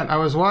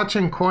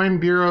watching Coin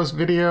Bureau's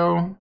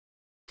video.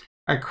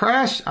 I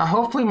crashed.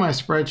 Hopefully my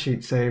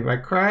spreadsheet saved. I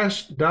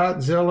crashed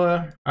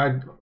Zilla.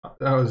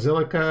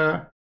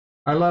 Zilliqa.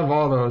 I love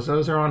all those.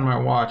 Those are on my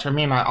watch. I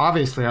mean,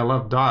 obviously I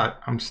love DOT.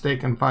 I'm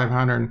staking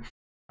 500.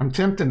 I'm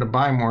tempted to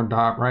buy more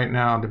DOT right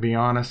now, to be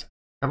honest.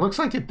 It looks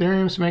like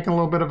Ethereum's making a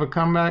little bit of a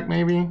comeback,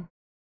 maybe.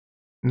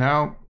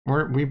 No,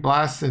 we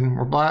blasted.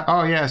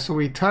 Oh yeah, so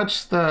we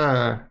touched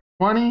the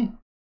 20.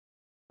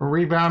 We're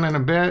rebounding a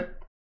bit.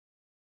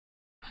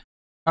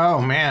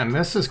 Oh man,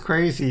 this is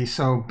crazy.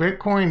 So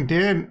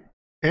Bitcoin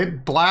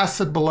it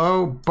blasted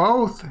below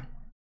both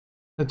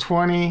the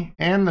 20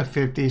 and the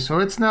 50. So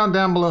it's now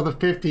down below the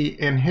 50.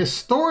 And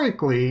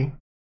historically,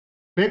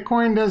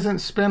 Bitcoin doesn't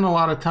spend a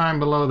lot of time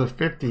below the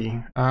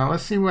 50.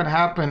 Let's see what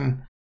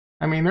happened.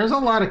 I mean, there's a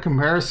lot of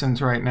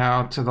comparisons right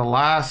now to the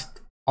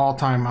last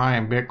all-time high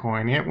in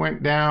Bitcoin. It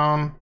went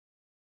down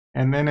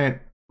and then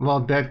a little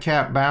dead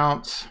cat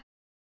bounce.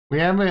 We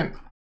haven't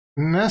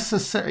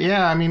necessarily,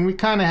 yeah, I mean, we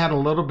kind of had a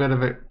little bit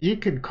of it. You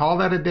could call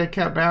that a dead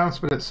cat bounce,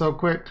 but it's so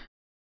quick.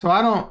 So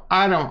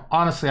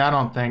honestly,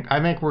 I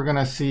think we're going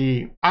to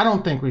see, I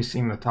don't think we've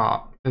seen the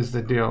top is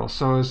the deal.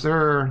 So is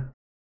there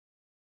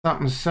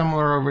something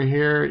similar over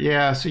here?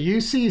 Yeah, so you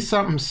see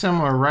something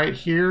similar right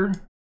here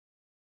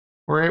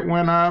where it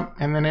went up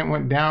and then it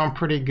went down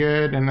pretty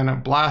good and then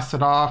it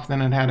blasted off.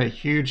 Then it had a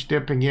huge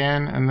dip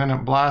again and then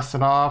it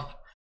blasted off.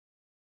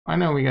 I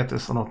know we got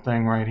this little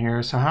thing right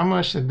here. So how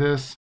much did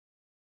this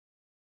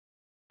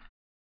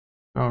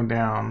go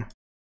down?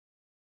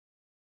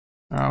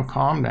 Oh,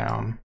 calm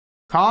down.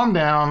 Calm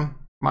down,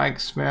 Mike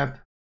Smith.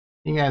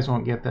 You guys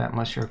won't get that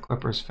unless you're a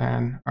Clippers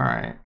fan. All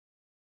right.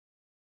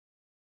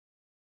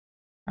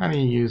 How do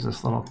you use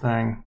this little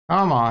thing?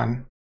 Come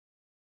on.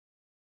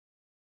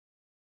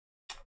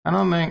 I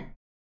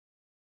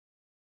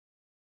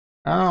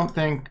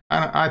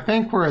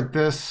think we're at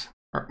this.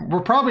 We're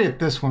probably at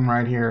this one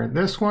right here.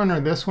 This one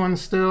or this one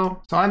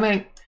still. So I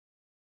think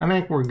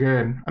we're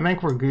good. I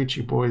think we're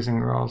Gucci, boys and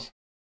girls.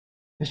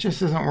 This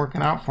just isn't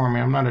working out for me.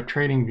 I'm not a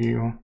trading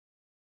view.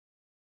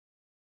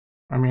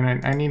 I mean,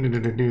 I needed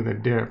it to do the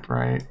dip,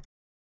 right?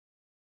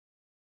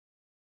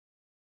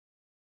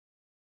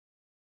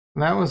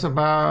 That was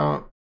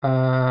about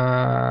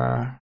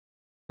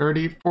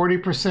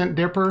 40%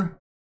 dipper.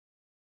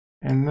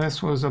 And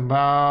this was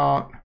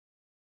about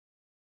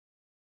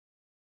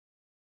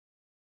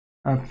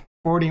a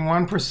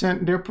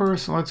 41% dipper.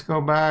 So let's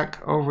go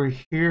back over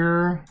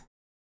here.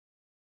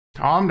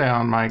 Calm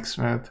down, Mike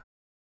Smith.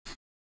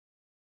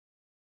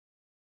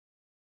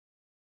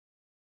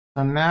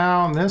 So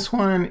now this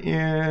one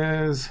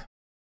is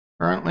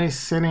currently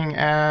sitting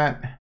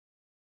at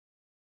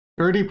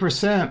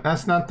 30%.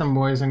 That's nothing,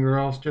 boys and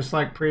girls, just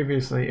like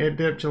previously. It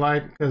dipped July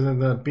because of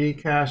the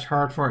Bcash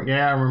hard fork.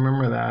 Yeah, I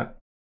remember that.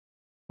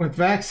 With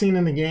vaccine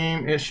in the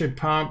game, it should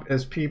pump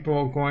as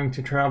people going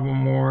to travel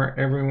more.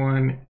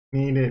 Everyone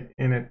need it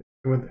in it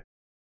with it.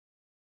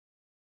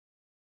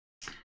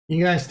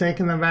 You guys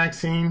taking the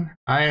vaccine?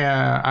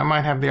 I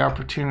might have the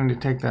opportunity to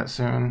take that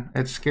soon.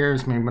 It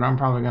scares me, but I'm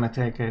probably going to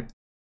take it.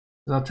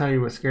 I'll tell you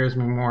what scares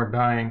me more,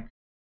 dying.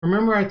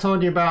 Remember I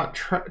told you about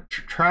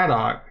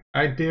Tradoc?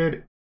 I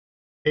did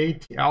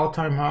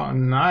all-time high.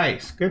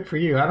 Nice. Good for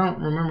you. I don't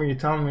remember you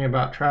telling me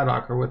about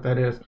Tradoc or what that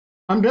is.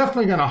 I'm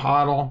definitely going to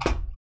hodl.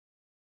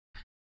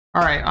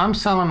 All right, I'm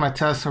selling my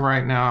Tesla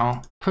right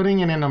now, putting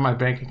it into my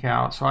bank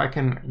account so I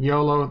can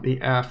YOLO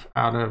the F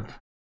out of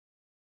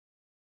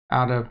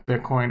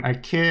Bitcoin. I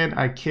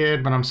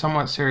kid, but I'm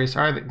somewhat serious.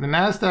 All right, the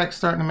NASDAQ's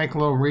starting to make a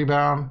little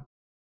rebound.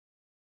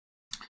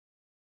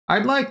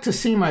 I'd like to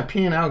see my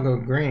P&L go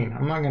green.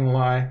 I'm not going to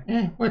lie.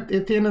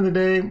 At the end of the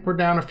day, we're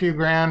down a few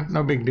grand.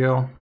 No big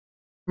deal.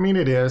 I mean,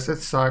 it is. It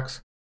sucks.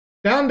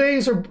 Down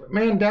days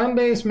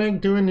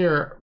make doing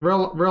your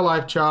real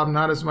life job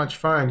not as much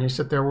fun. You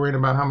sit there worried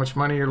about how much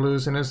money you're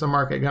losing. Is the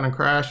market going to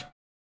crash?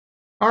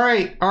 All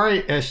right,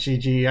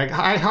 SGG.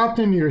 I hopped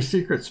into your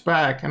secret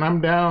SPAC, and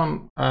I'm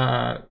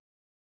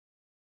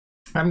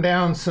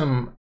down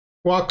some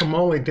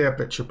guacamole dip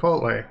at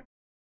Chipotle.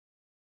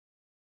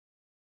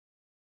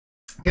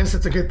 Guess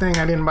it's a good thing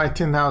I didn't buy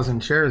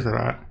 10,000 shares of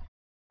that.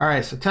 All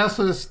right, so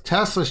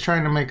Tesla's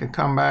trying to make a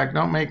comeback.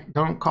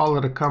 Don't call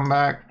it a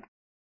comeback.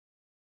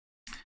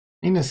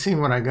 Need to see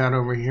what I got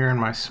over here in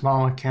my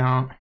small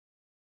account.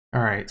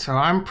 All right, so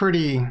I'm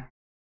pretty.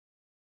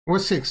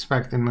 What's the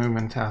expected move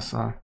in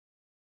Tesla?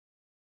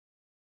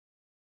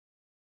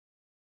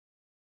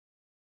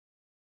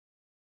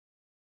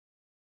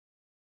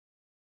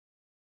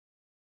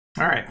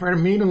 All right, for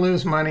me to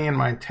lose money in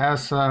my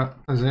Tesla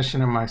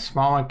position in my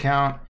small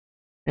account,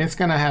 it's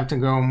going to have to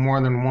go more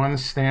than one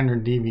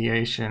standard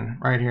deviation.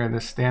 Right here, the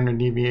standard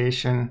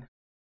deviation.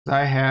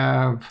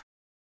 I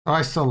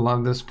still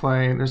love this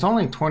play. There's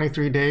only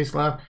 23 days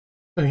left.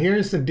 So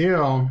here's the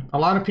deal. A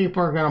lot of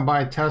people are going to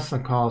buy Tesla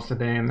calls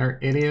today, and they're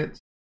idiots,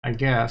 I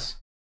guess.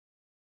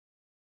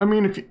 I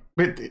mean,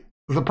 but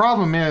the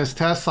problem is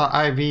Tesla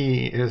IV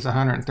is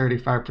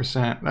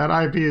 135%.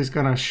 That IV is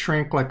going to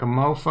shrink like a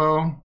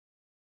mofo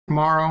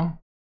tomorrow.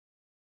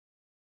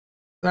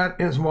 That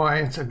is why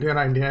it's a good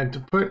idea to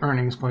put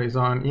earnings plays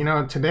on. You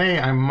know, today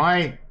I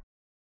might,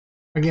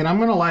 again, I'm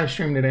going to live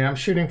stream today. I'm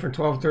shooting for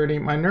 12:30.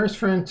 My nurse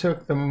friend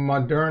took the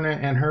Moderna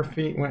and her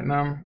feet went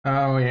numb.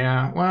 Oh,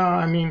 yeah. Well,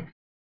 I mean,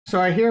 so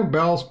I hear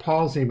Bell's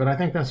palsy, but I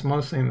think that's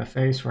mostly in the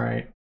face,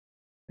 right?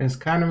 It's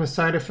kind of a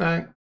side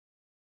effect.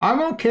 I'm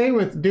okay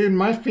with, dude,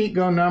 my feet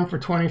go numb for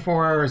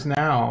 24 hours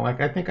now. Like,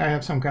 I think I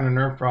have some kind of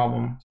nerve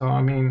problem. So,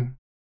 I mean,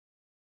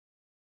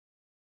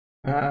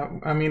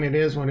 it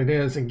is what it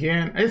is.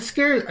 Again, it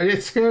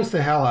scares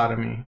the hell out of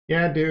me.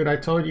 Yeah, dude, I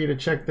told you to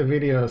check the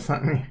video.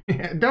 Something.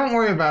 Don't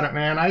worry about it,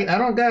 man. I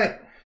don't got.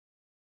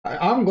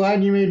 I'm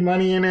glad you made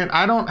money in it.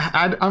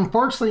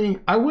 Unfortunately,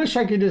 I wish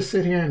I could just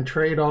sit here and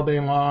trade all day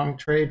long,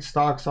 trade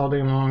stocks all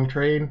day long,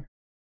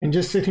 and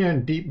just sit here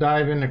and deep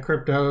dive into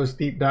cryptos,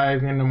 deep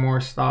dive into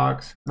more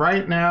stocks.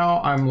 Right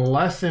now, I'm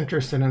less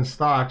interested in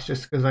stocks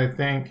just because I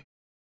think,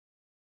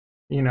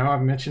 you know,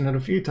 I've mentioned it a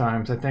few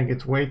times. I think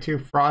it's way too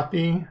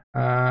frothy.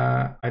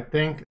 I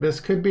think this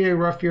could be a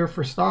rough year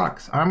for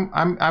stocks.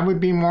 I would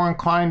be more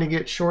inclined to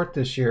get short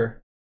this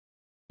year.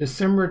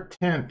 December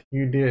 10th,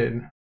 you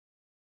did.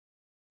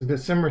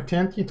 December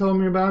 10th, you told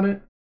me about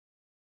it?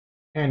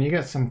 And you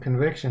got some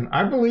conviction.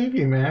 I believe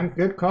you, man.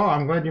 Good call.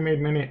 I'm glad you made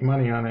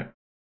money on it.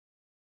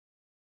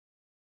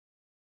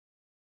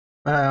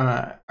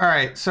 All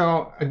right,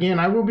 so again,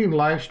 I will be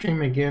live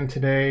streaming again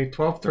today,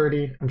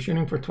 12:30. I'm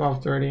shooting for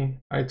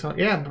 12:30.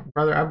 Yeah,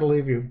 brother, I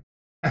believe you.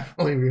 I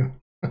believe you.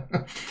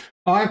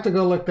 I'll have to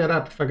go look that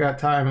up if I got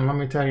time. And let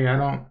me tell you,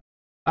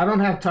 I don't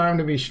have time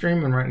to be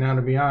streaming right now,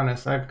 to be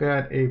honest. I've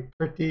got a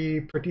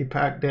pretty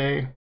packed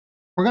day.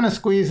 We're gonna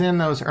squeeze in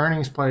those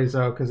earnings plays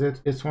though, because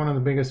it's one of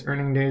the biggest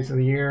earning days of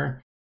the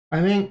year.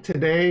 I think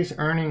today's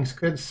earnings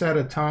could set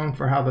a tone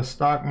for how the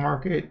stock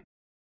market.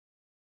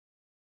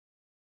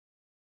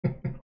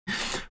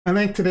 I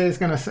think today's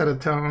going to set a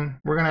tone.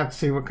 We're going to have to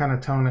see what kind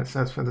of tone it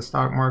sets for the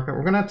stock market.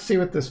 We're going to have to see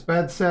what this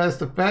Fed says.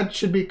 The Fed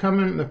should be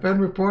coming. The Fed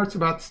reports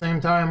about the same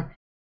time.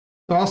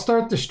 So I'll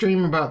start the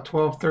stream about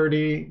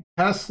 12:30.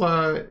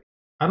 Tesla,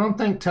 I don't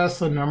think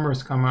Tesla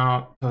numbers come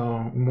out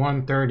till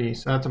 1:30.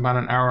 So that's about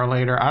an hour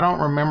later. I don't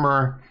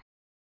remember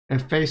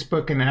if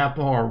Facebook and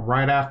Apple are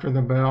right after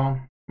the bell.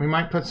 We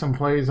might put some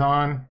plays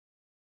on.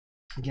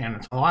 Again,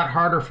 it's a lot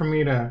harder for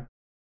me to.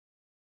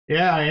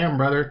 Yeah, I am,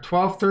 brother.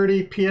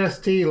 12:30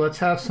 PST. Let's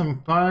have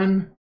some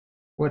fun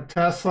with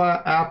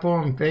Tesla, Apple,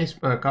 and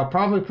Facebook. I'll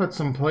probably put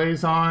some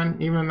plays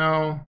on, even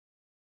though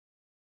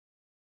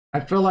I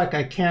feel like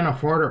I can't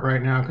afford it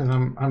right now because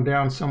I'm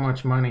down so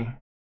much money.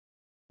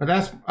 But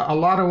that's a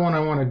lot of what I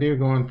want to do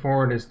going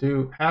forward is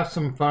have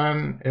some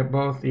fun at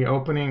both the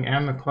opening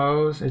and the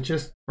close. It's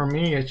just, for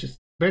me, it's just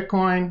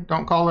Bitcoin.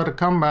 Don't call it a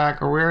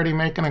comeback. Are we already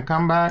making a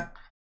comeback?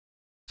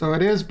 So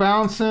it is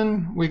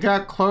bouncing. We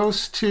got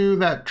close to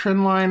that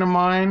trend line of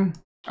mine.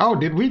 Oh,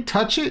 did we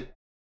touch it?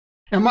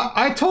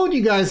 I told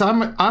you guys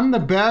I'm the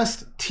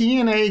best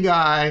TNA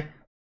guy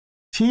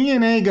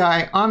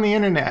on the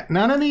internet.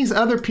 None of these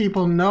other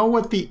people know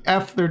what the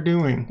F they're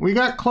doing. We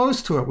got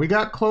close to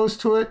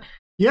it.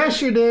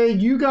 Yesterday,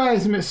 you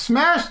guys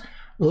smashed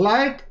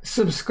like,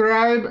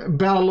 subscribe,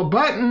 bell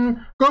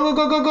button.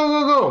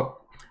 Go.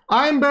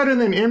 I'm better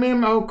than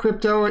MMO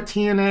Crypto at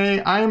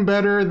TNA. I am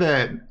better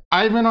than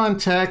Ivan on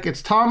Tech.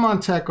 It's Tom on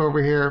Tech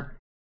over here.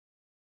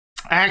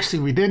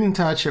 Actually, we didn't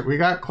touch it. We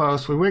got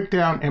close. We wicked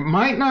down. It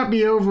might not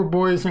be over,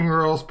 boys and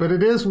girls, but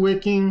it is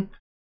wicking.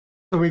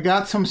 So we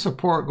got some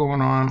support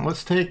going on.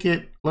 Let's take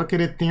it. Look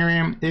at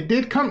Ethereum. It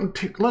did come.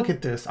 Look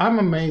at this. I'm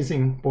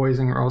amazing, boys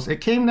and girls.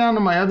 It came down to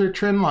my other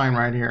trend line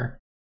right here.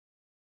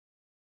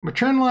 My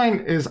trend line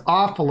is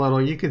off a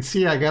little. You can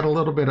see I got a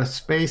little bit of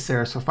space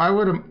there. So if I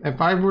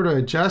were to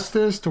adjust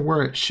this to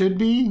where it should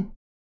be,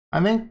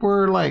 I think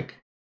we're like.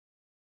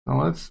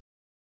 So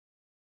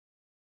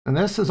and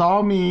this is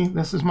all me.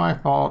 This is my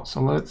fault.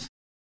 So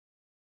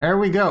there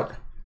we go.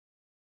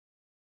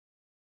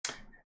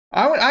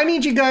 I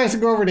need you guys to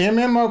go over to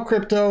MMO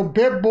Crypto,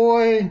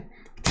 BitBoy,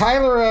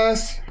 Tyler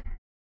S.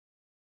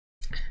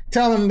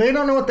 Tell them they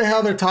don't know what the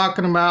hell they're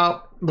talking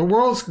about. The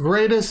world's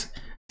greatest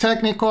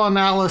technical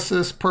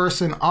analysis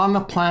person on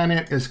the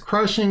planet is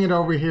crushing it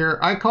over here.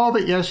 I called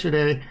it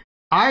yesterday.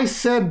 I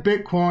said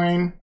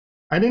Bitcoin.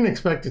 I didn't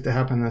expect it to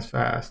happen this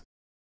fast.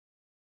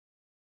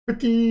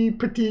 Pretty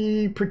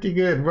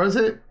good, was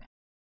it?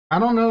 I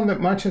don't know that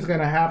much is going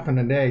to happen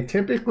today.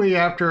 Typically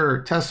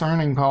after Tesla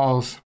earnings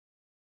calls,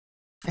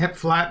 it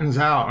flattens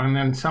out and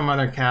then some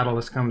other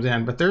catalyst comes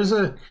in. But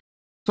so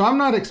I'm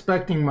not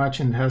expecting much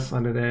in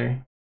Tesla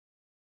today.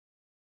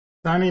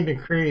 Sunny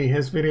Decree,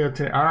 his video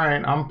today. All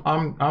right,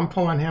 I'm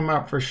pulling him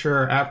up for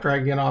sure. After I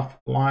get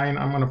offline,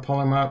 I'm going to pull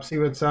him up, see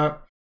what's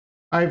up.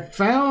 I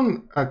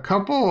found a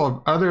couple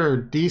of other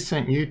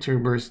decent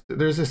YouTubers.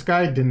 There's this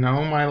guy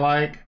Denome I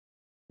like.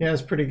 He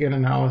has pretty good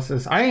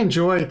analysis. I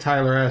enjoy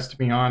Tyler S, to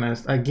be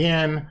honest.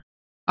 Again,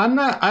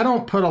 I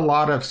don't put a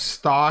lot of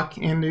stock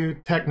into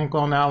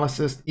technical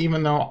analysis,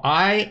 even though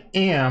I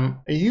am.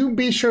 You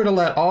be sure to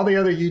let all the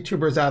other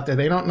YouTubers out there,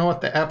 they don't know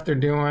what the F they're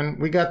doing.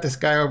 We got this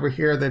guy over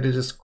here that is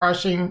just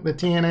crushing the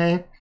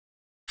TNA.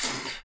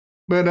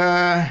 But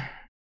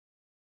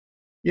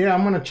yeah,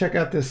 I'm gonna check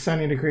out this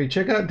Sunny Decree.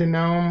 Check out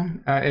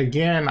Denome.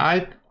 Again,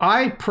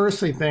 I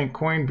personally think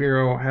Coin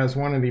Bureau has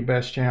one of the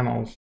best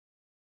channels.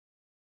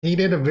 He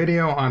did a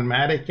video on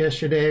Matic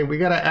yesterday. We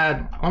gotta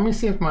add, let me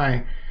see if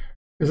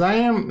because I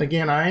am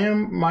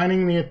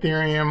mining the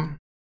Ethereum.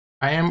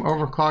 I am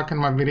overclocking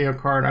my video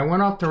card. I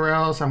went off the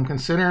rails. I'm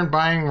considering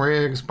buying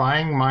rigs,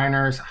 buying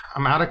miners.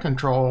 I'm out of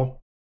control.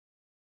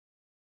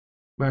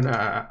 But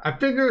I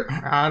figure,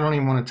 I don't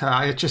even want to tell.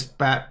 It's just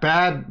bad.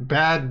 I'm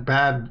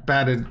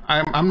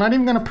not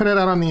even going to put it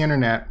out on the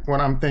internet,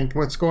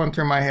 what's going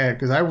through my head.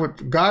 Because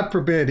God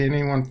forbid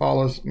anyone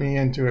follows me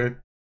into it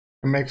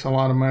and makes a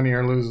lot of money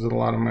or loses a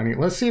lot of money.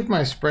 Let's see if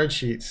my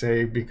spreadsheet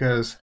saved,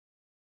 because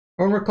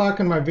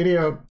overclocking my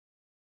video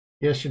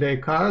yesterday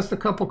caused a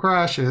couple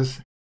crashes.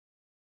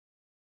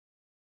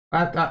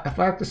 If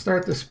I have to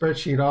start the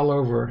spreadsheet all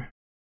over.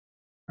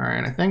 All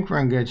right, I think we're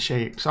in good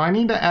shape. So I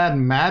need to add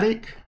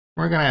Matic.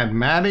 We're going to add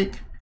Matic.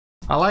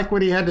 I like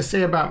what he had to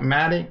say about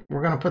Matic.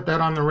 We're going to put that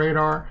on the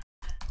radar.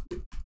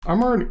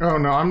 Oh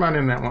no, I'm not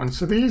in that one.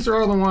 So these are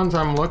all the ones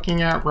I'm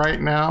looking at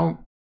right now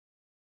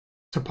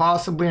to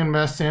possibly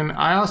invest in.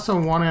 I also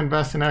want to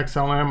invest in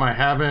XLM. I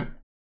haven't.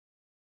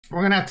 We're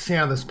going to have to see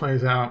how this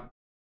plays out.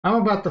 I'm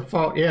about to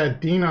fall. Yeah,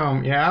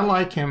 Denome. Yeah, I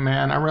like him,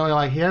 man. I really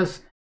like.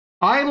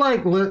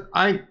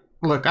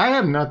 Look, I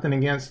have nothing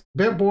against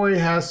BitBoy.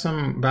 Has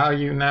some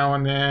value now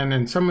and then,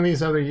 and some of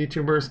these other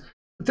YouTubers,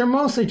 but they're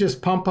mostly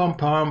just pump.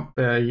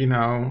 You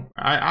know,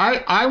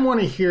 I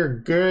want to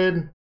hear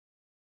good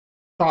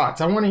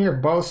thoughts. I want to hear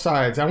both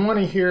sides. I want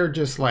to hear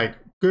just like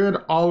good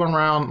all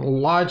around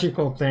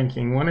logical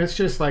thinking. When it's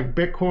just like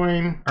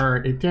Bitcoin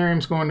or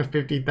Ethereum's going to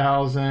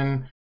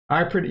 50,000,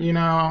 you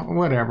know,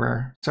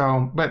 whatever.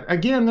 So, but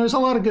again, there's a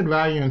lot of good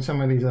value in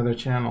some of these other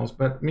channels.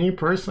 But me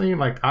personally,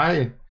 like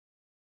I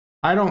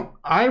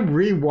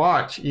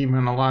rewatch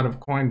even a lot of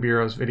Coin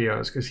Bureau's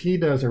videos because he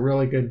does a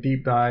really good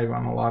deep dive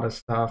on a lot of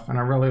stuff. And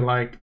I really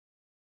like,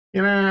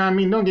 you know, I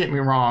mean, don't get me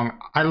wrong.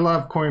 I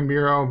love Coin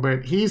Bureau,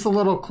 but he's a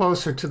little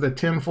closer to the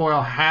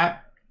tinfoil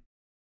hat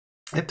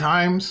at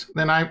times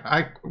than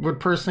I would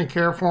personally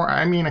care for.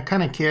 I mean, I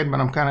kind of kid, but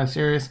I'm kind of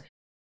serious.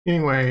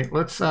 Anyway,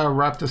 let's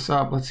wrap this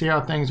up. Let's see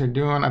how things are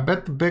doing. I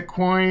bet the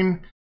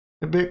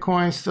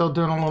Bitcoin's still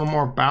doing a little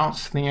more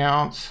bounce than the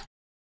ounce.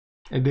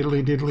 A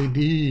diddly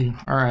dee.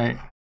 All right.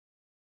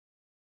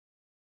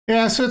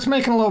 Yeah, so it's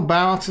making a little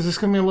bounce. Is this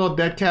going to be a little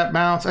dead cat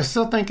bounce? I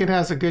still think it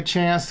has a good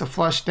chance to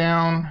flush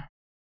down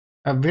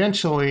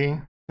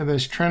eventually to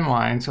this trend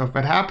line. So if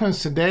it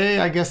happens today,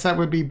 I guess that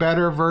would be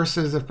better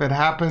versus if it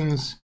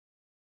happens,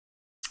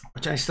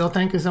 which I still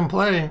think is in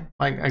play.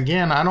 Like,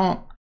 again,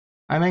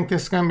 I think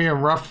this is going to be a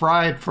rough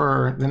ride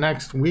for the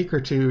next week or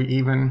two,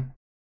 even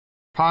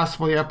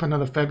possibly up into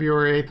the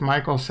February 8th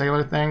Michael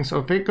Saylor thing. So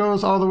if it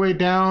goes all the way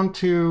down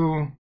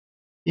to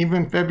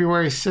even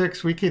February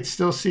 6th, we could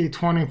still see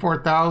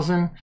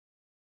 24,000.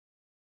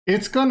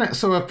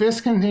 So if this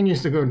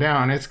continues to go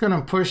down, it's going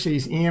to push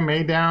these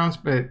EMA downs.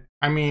 But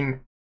I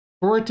mean,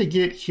 for it to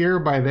get here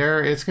by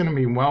there, it's going to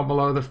be well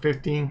below the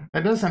 50.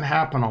 That doesn't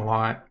happen a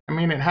lot. I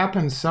mean, it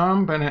happens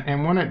some,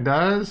 and when it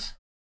does,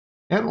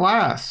 it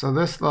lasts. So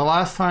the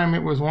last time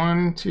it was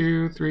 1,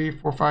 2, 3,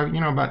 4, 5,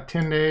 you know, about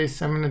 10 days,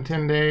 7 to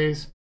 10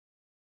 days.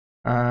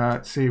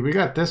 Let's see, we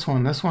got this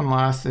one. This one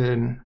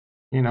lasted,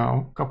 you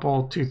know, a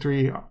couple, 2,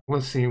 3.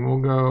 Let's see, we'll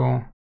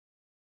go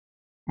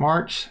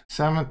March,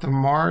 7th of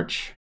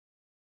March.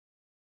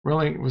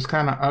 Really, it was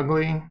kind of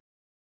ugly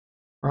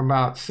for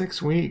about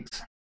 6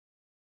 weeks.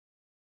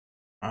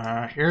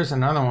 Here's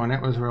another one.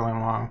 It was really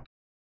long.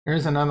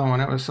 Here's another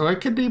one. So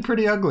it could be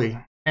pretty ugly.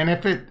 And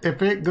if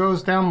it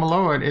goes down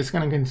below it, it's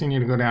going to continue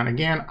to go down.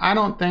 Again, I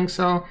don't think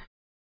so.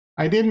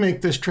 I did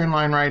make this trend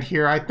line right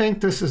here. I think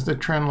this is the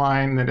trend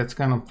line that it's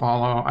going to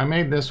follow. I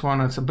made this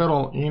one. It's a bit,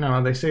 you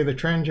know, they say the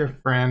trend's your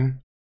friend.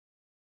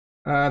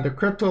 The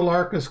Crypto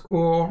Lark is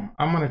cool.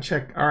 I'm going to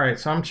check. All right,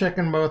 so I'm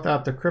checking both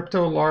out. The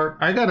Crypto Lark.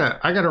 I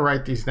gotta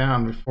write these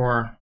down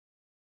before.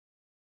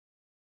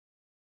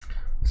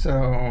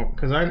 So,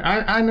 because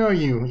I know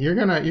you're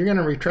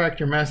gonna retract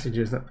your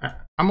messages.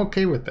 I'm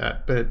okay with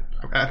that, but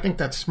I think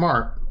that's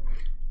smart.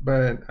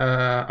 But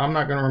I'm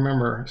not gonna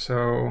remember.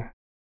 So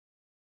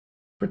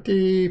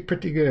pretty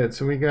good.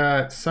 So we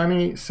got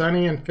Sunny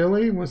in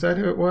Philly. Was that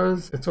who it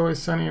was? It's always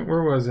sunny.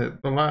 Where was it?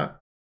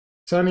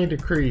 Sunny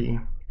Decree.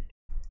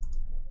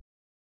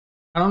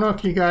 I don't know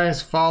if you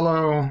guys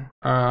follow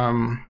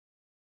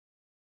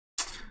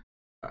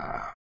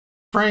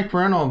Frank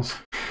Reynolds.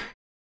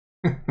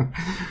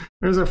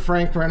 There's a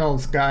Frank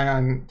Reynolds guy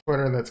on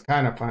Twitter that's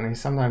kind of funny.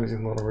 Sometimes he's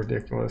a little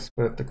ridiculous,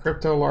 but the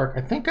Crypto Lark,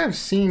 I think I've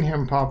seen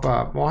him pop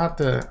up.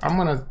 I'm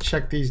gonna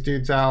check these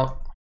dudes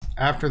out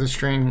after the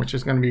stream, which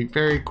is gonna be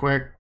very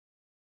quick.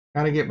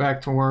 Gotta get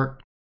back to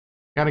work.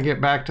 Gotta get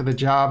back to the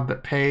job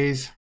that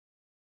pays.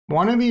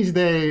 One of these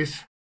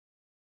days,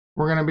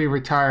 we're going to be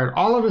retired.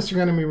 All of us are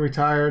going to be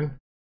retired.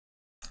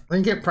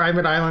 Then get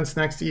private islands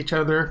next to each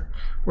other.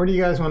 Where do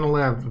you guys want to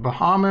live? The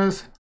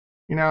Bahamas?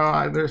 You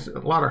know, there's a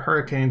lot of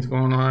hurricanes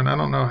going on. I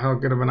don't know how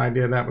good of an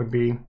idea that would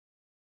be.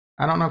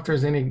 I don't know if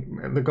there's any,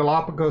 the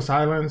Galapagos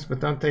Islands,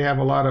 but don't they have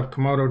a lot of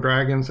Komodo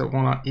dragons that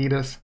want to eat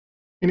us?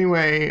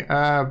 Anyway,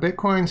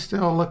 Bitcoin's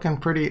still looking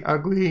pretty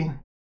ugly.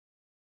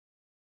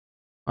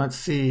 Let's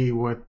see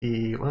what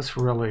let's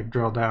really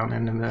drill down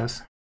into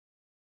this.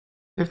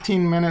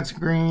 15 minutes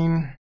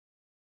green.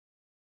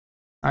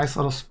 Nice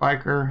little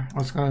spiker.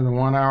 Let's go to the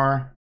 1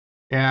 hour.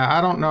 Yeah,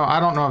 I don't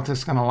know if this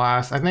is going to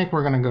last. I think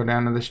we're going to go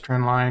down to this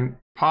trend line,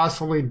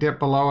 possibly dip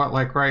below it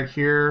like right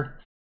here.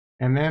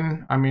 And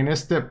then, I mean,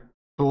 it's dipped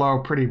below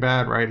pretty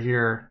bad right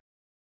here.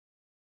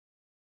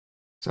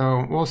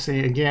 So we'll see.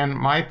 Again,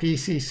 my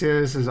thesis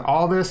is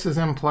all this is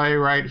in play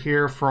right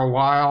here for a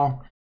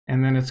while,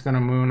 and then it's going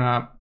to moon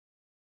up.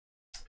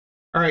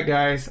 All right,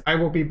 guys, I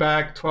will be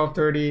back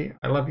 12:30.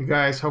 I love you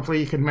guys. Hopefully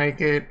you can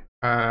make it.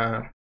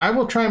 I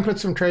will try and put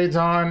some trades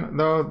on,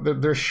 though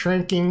they're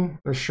shrinking.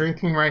 They're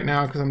shrinking right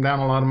now because I'm down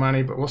a lot of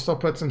money, but we'll still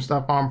put some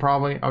stuff on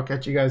probably. I'll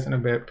catch you guys in a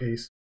bit. Peace.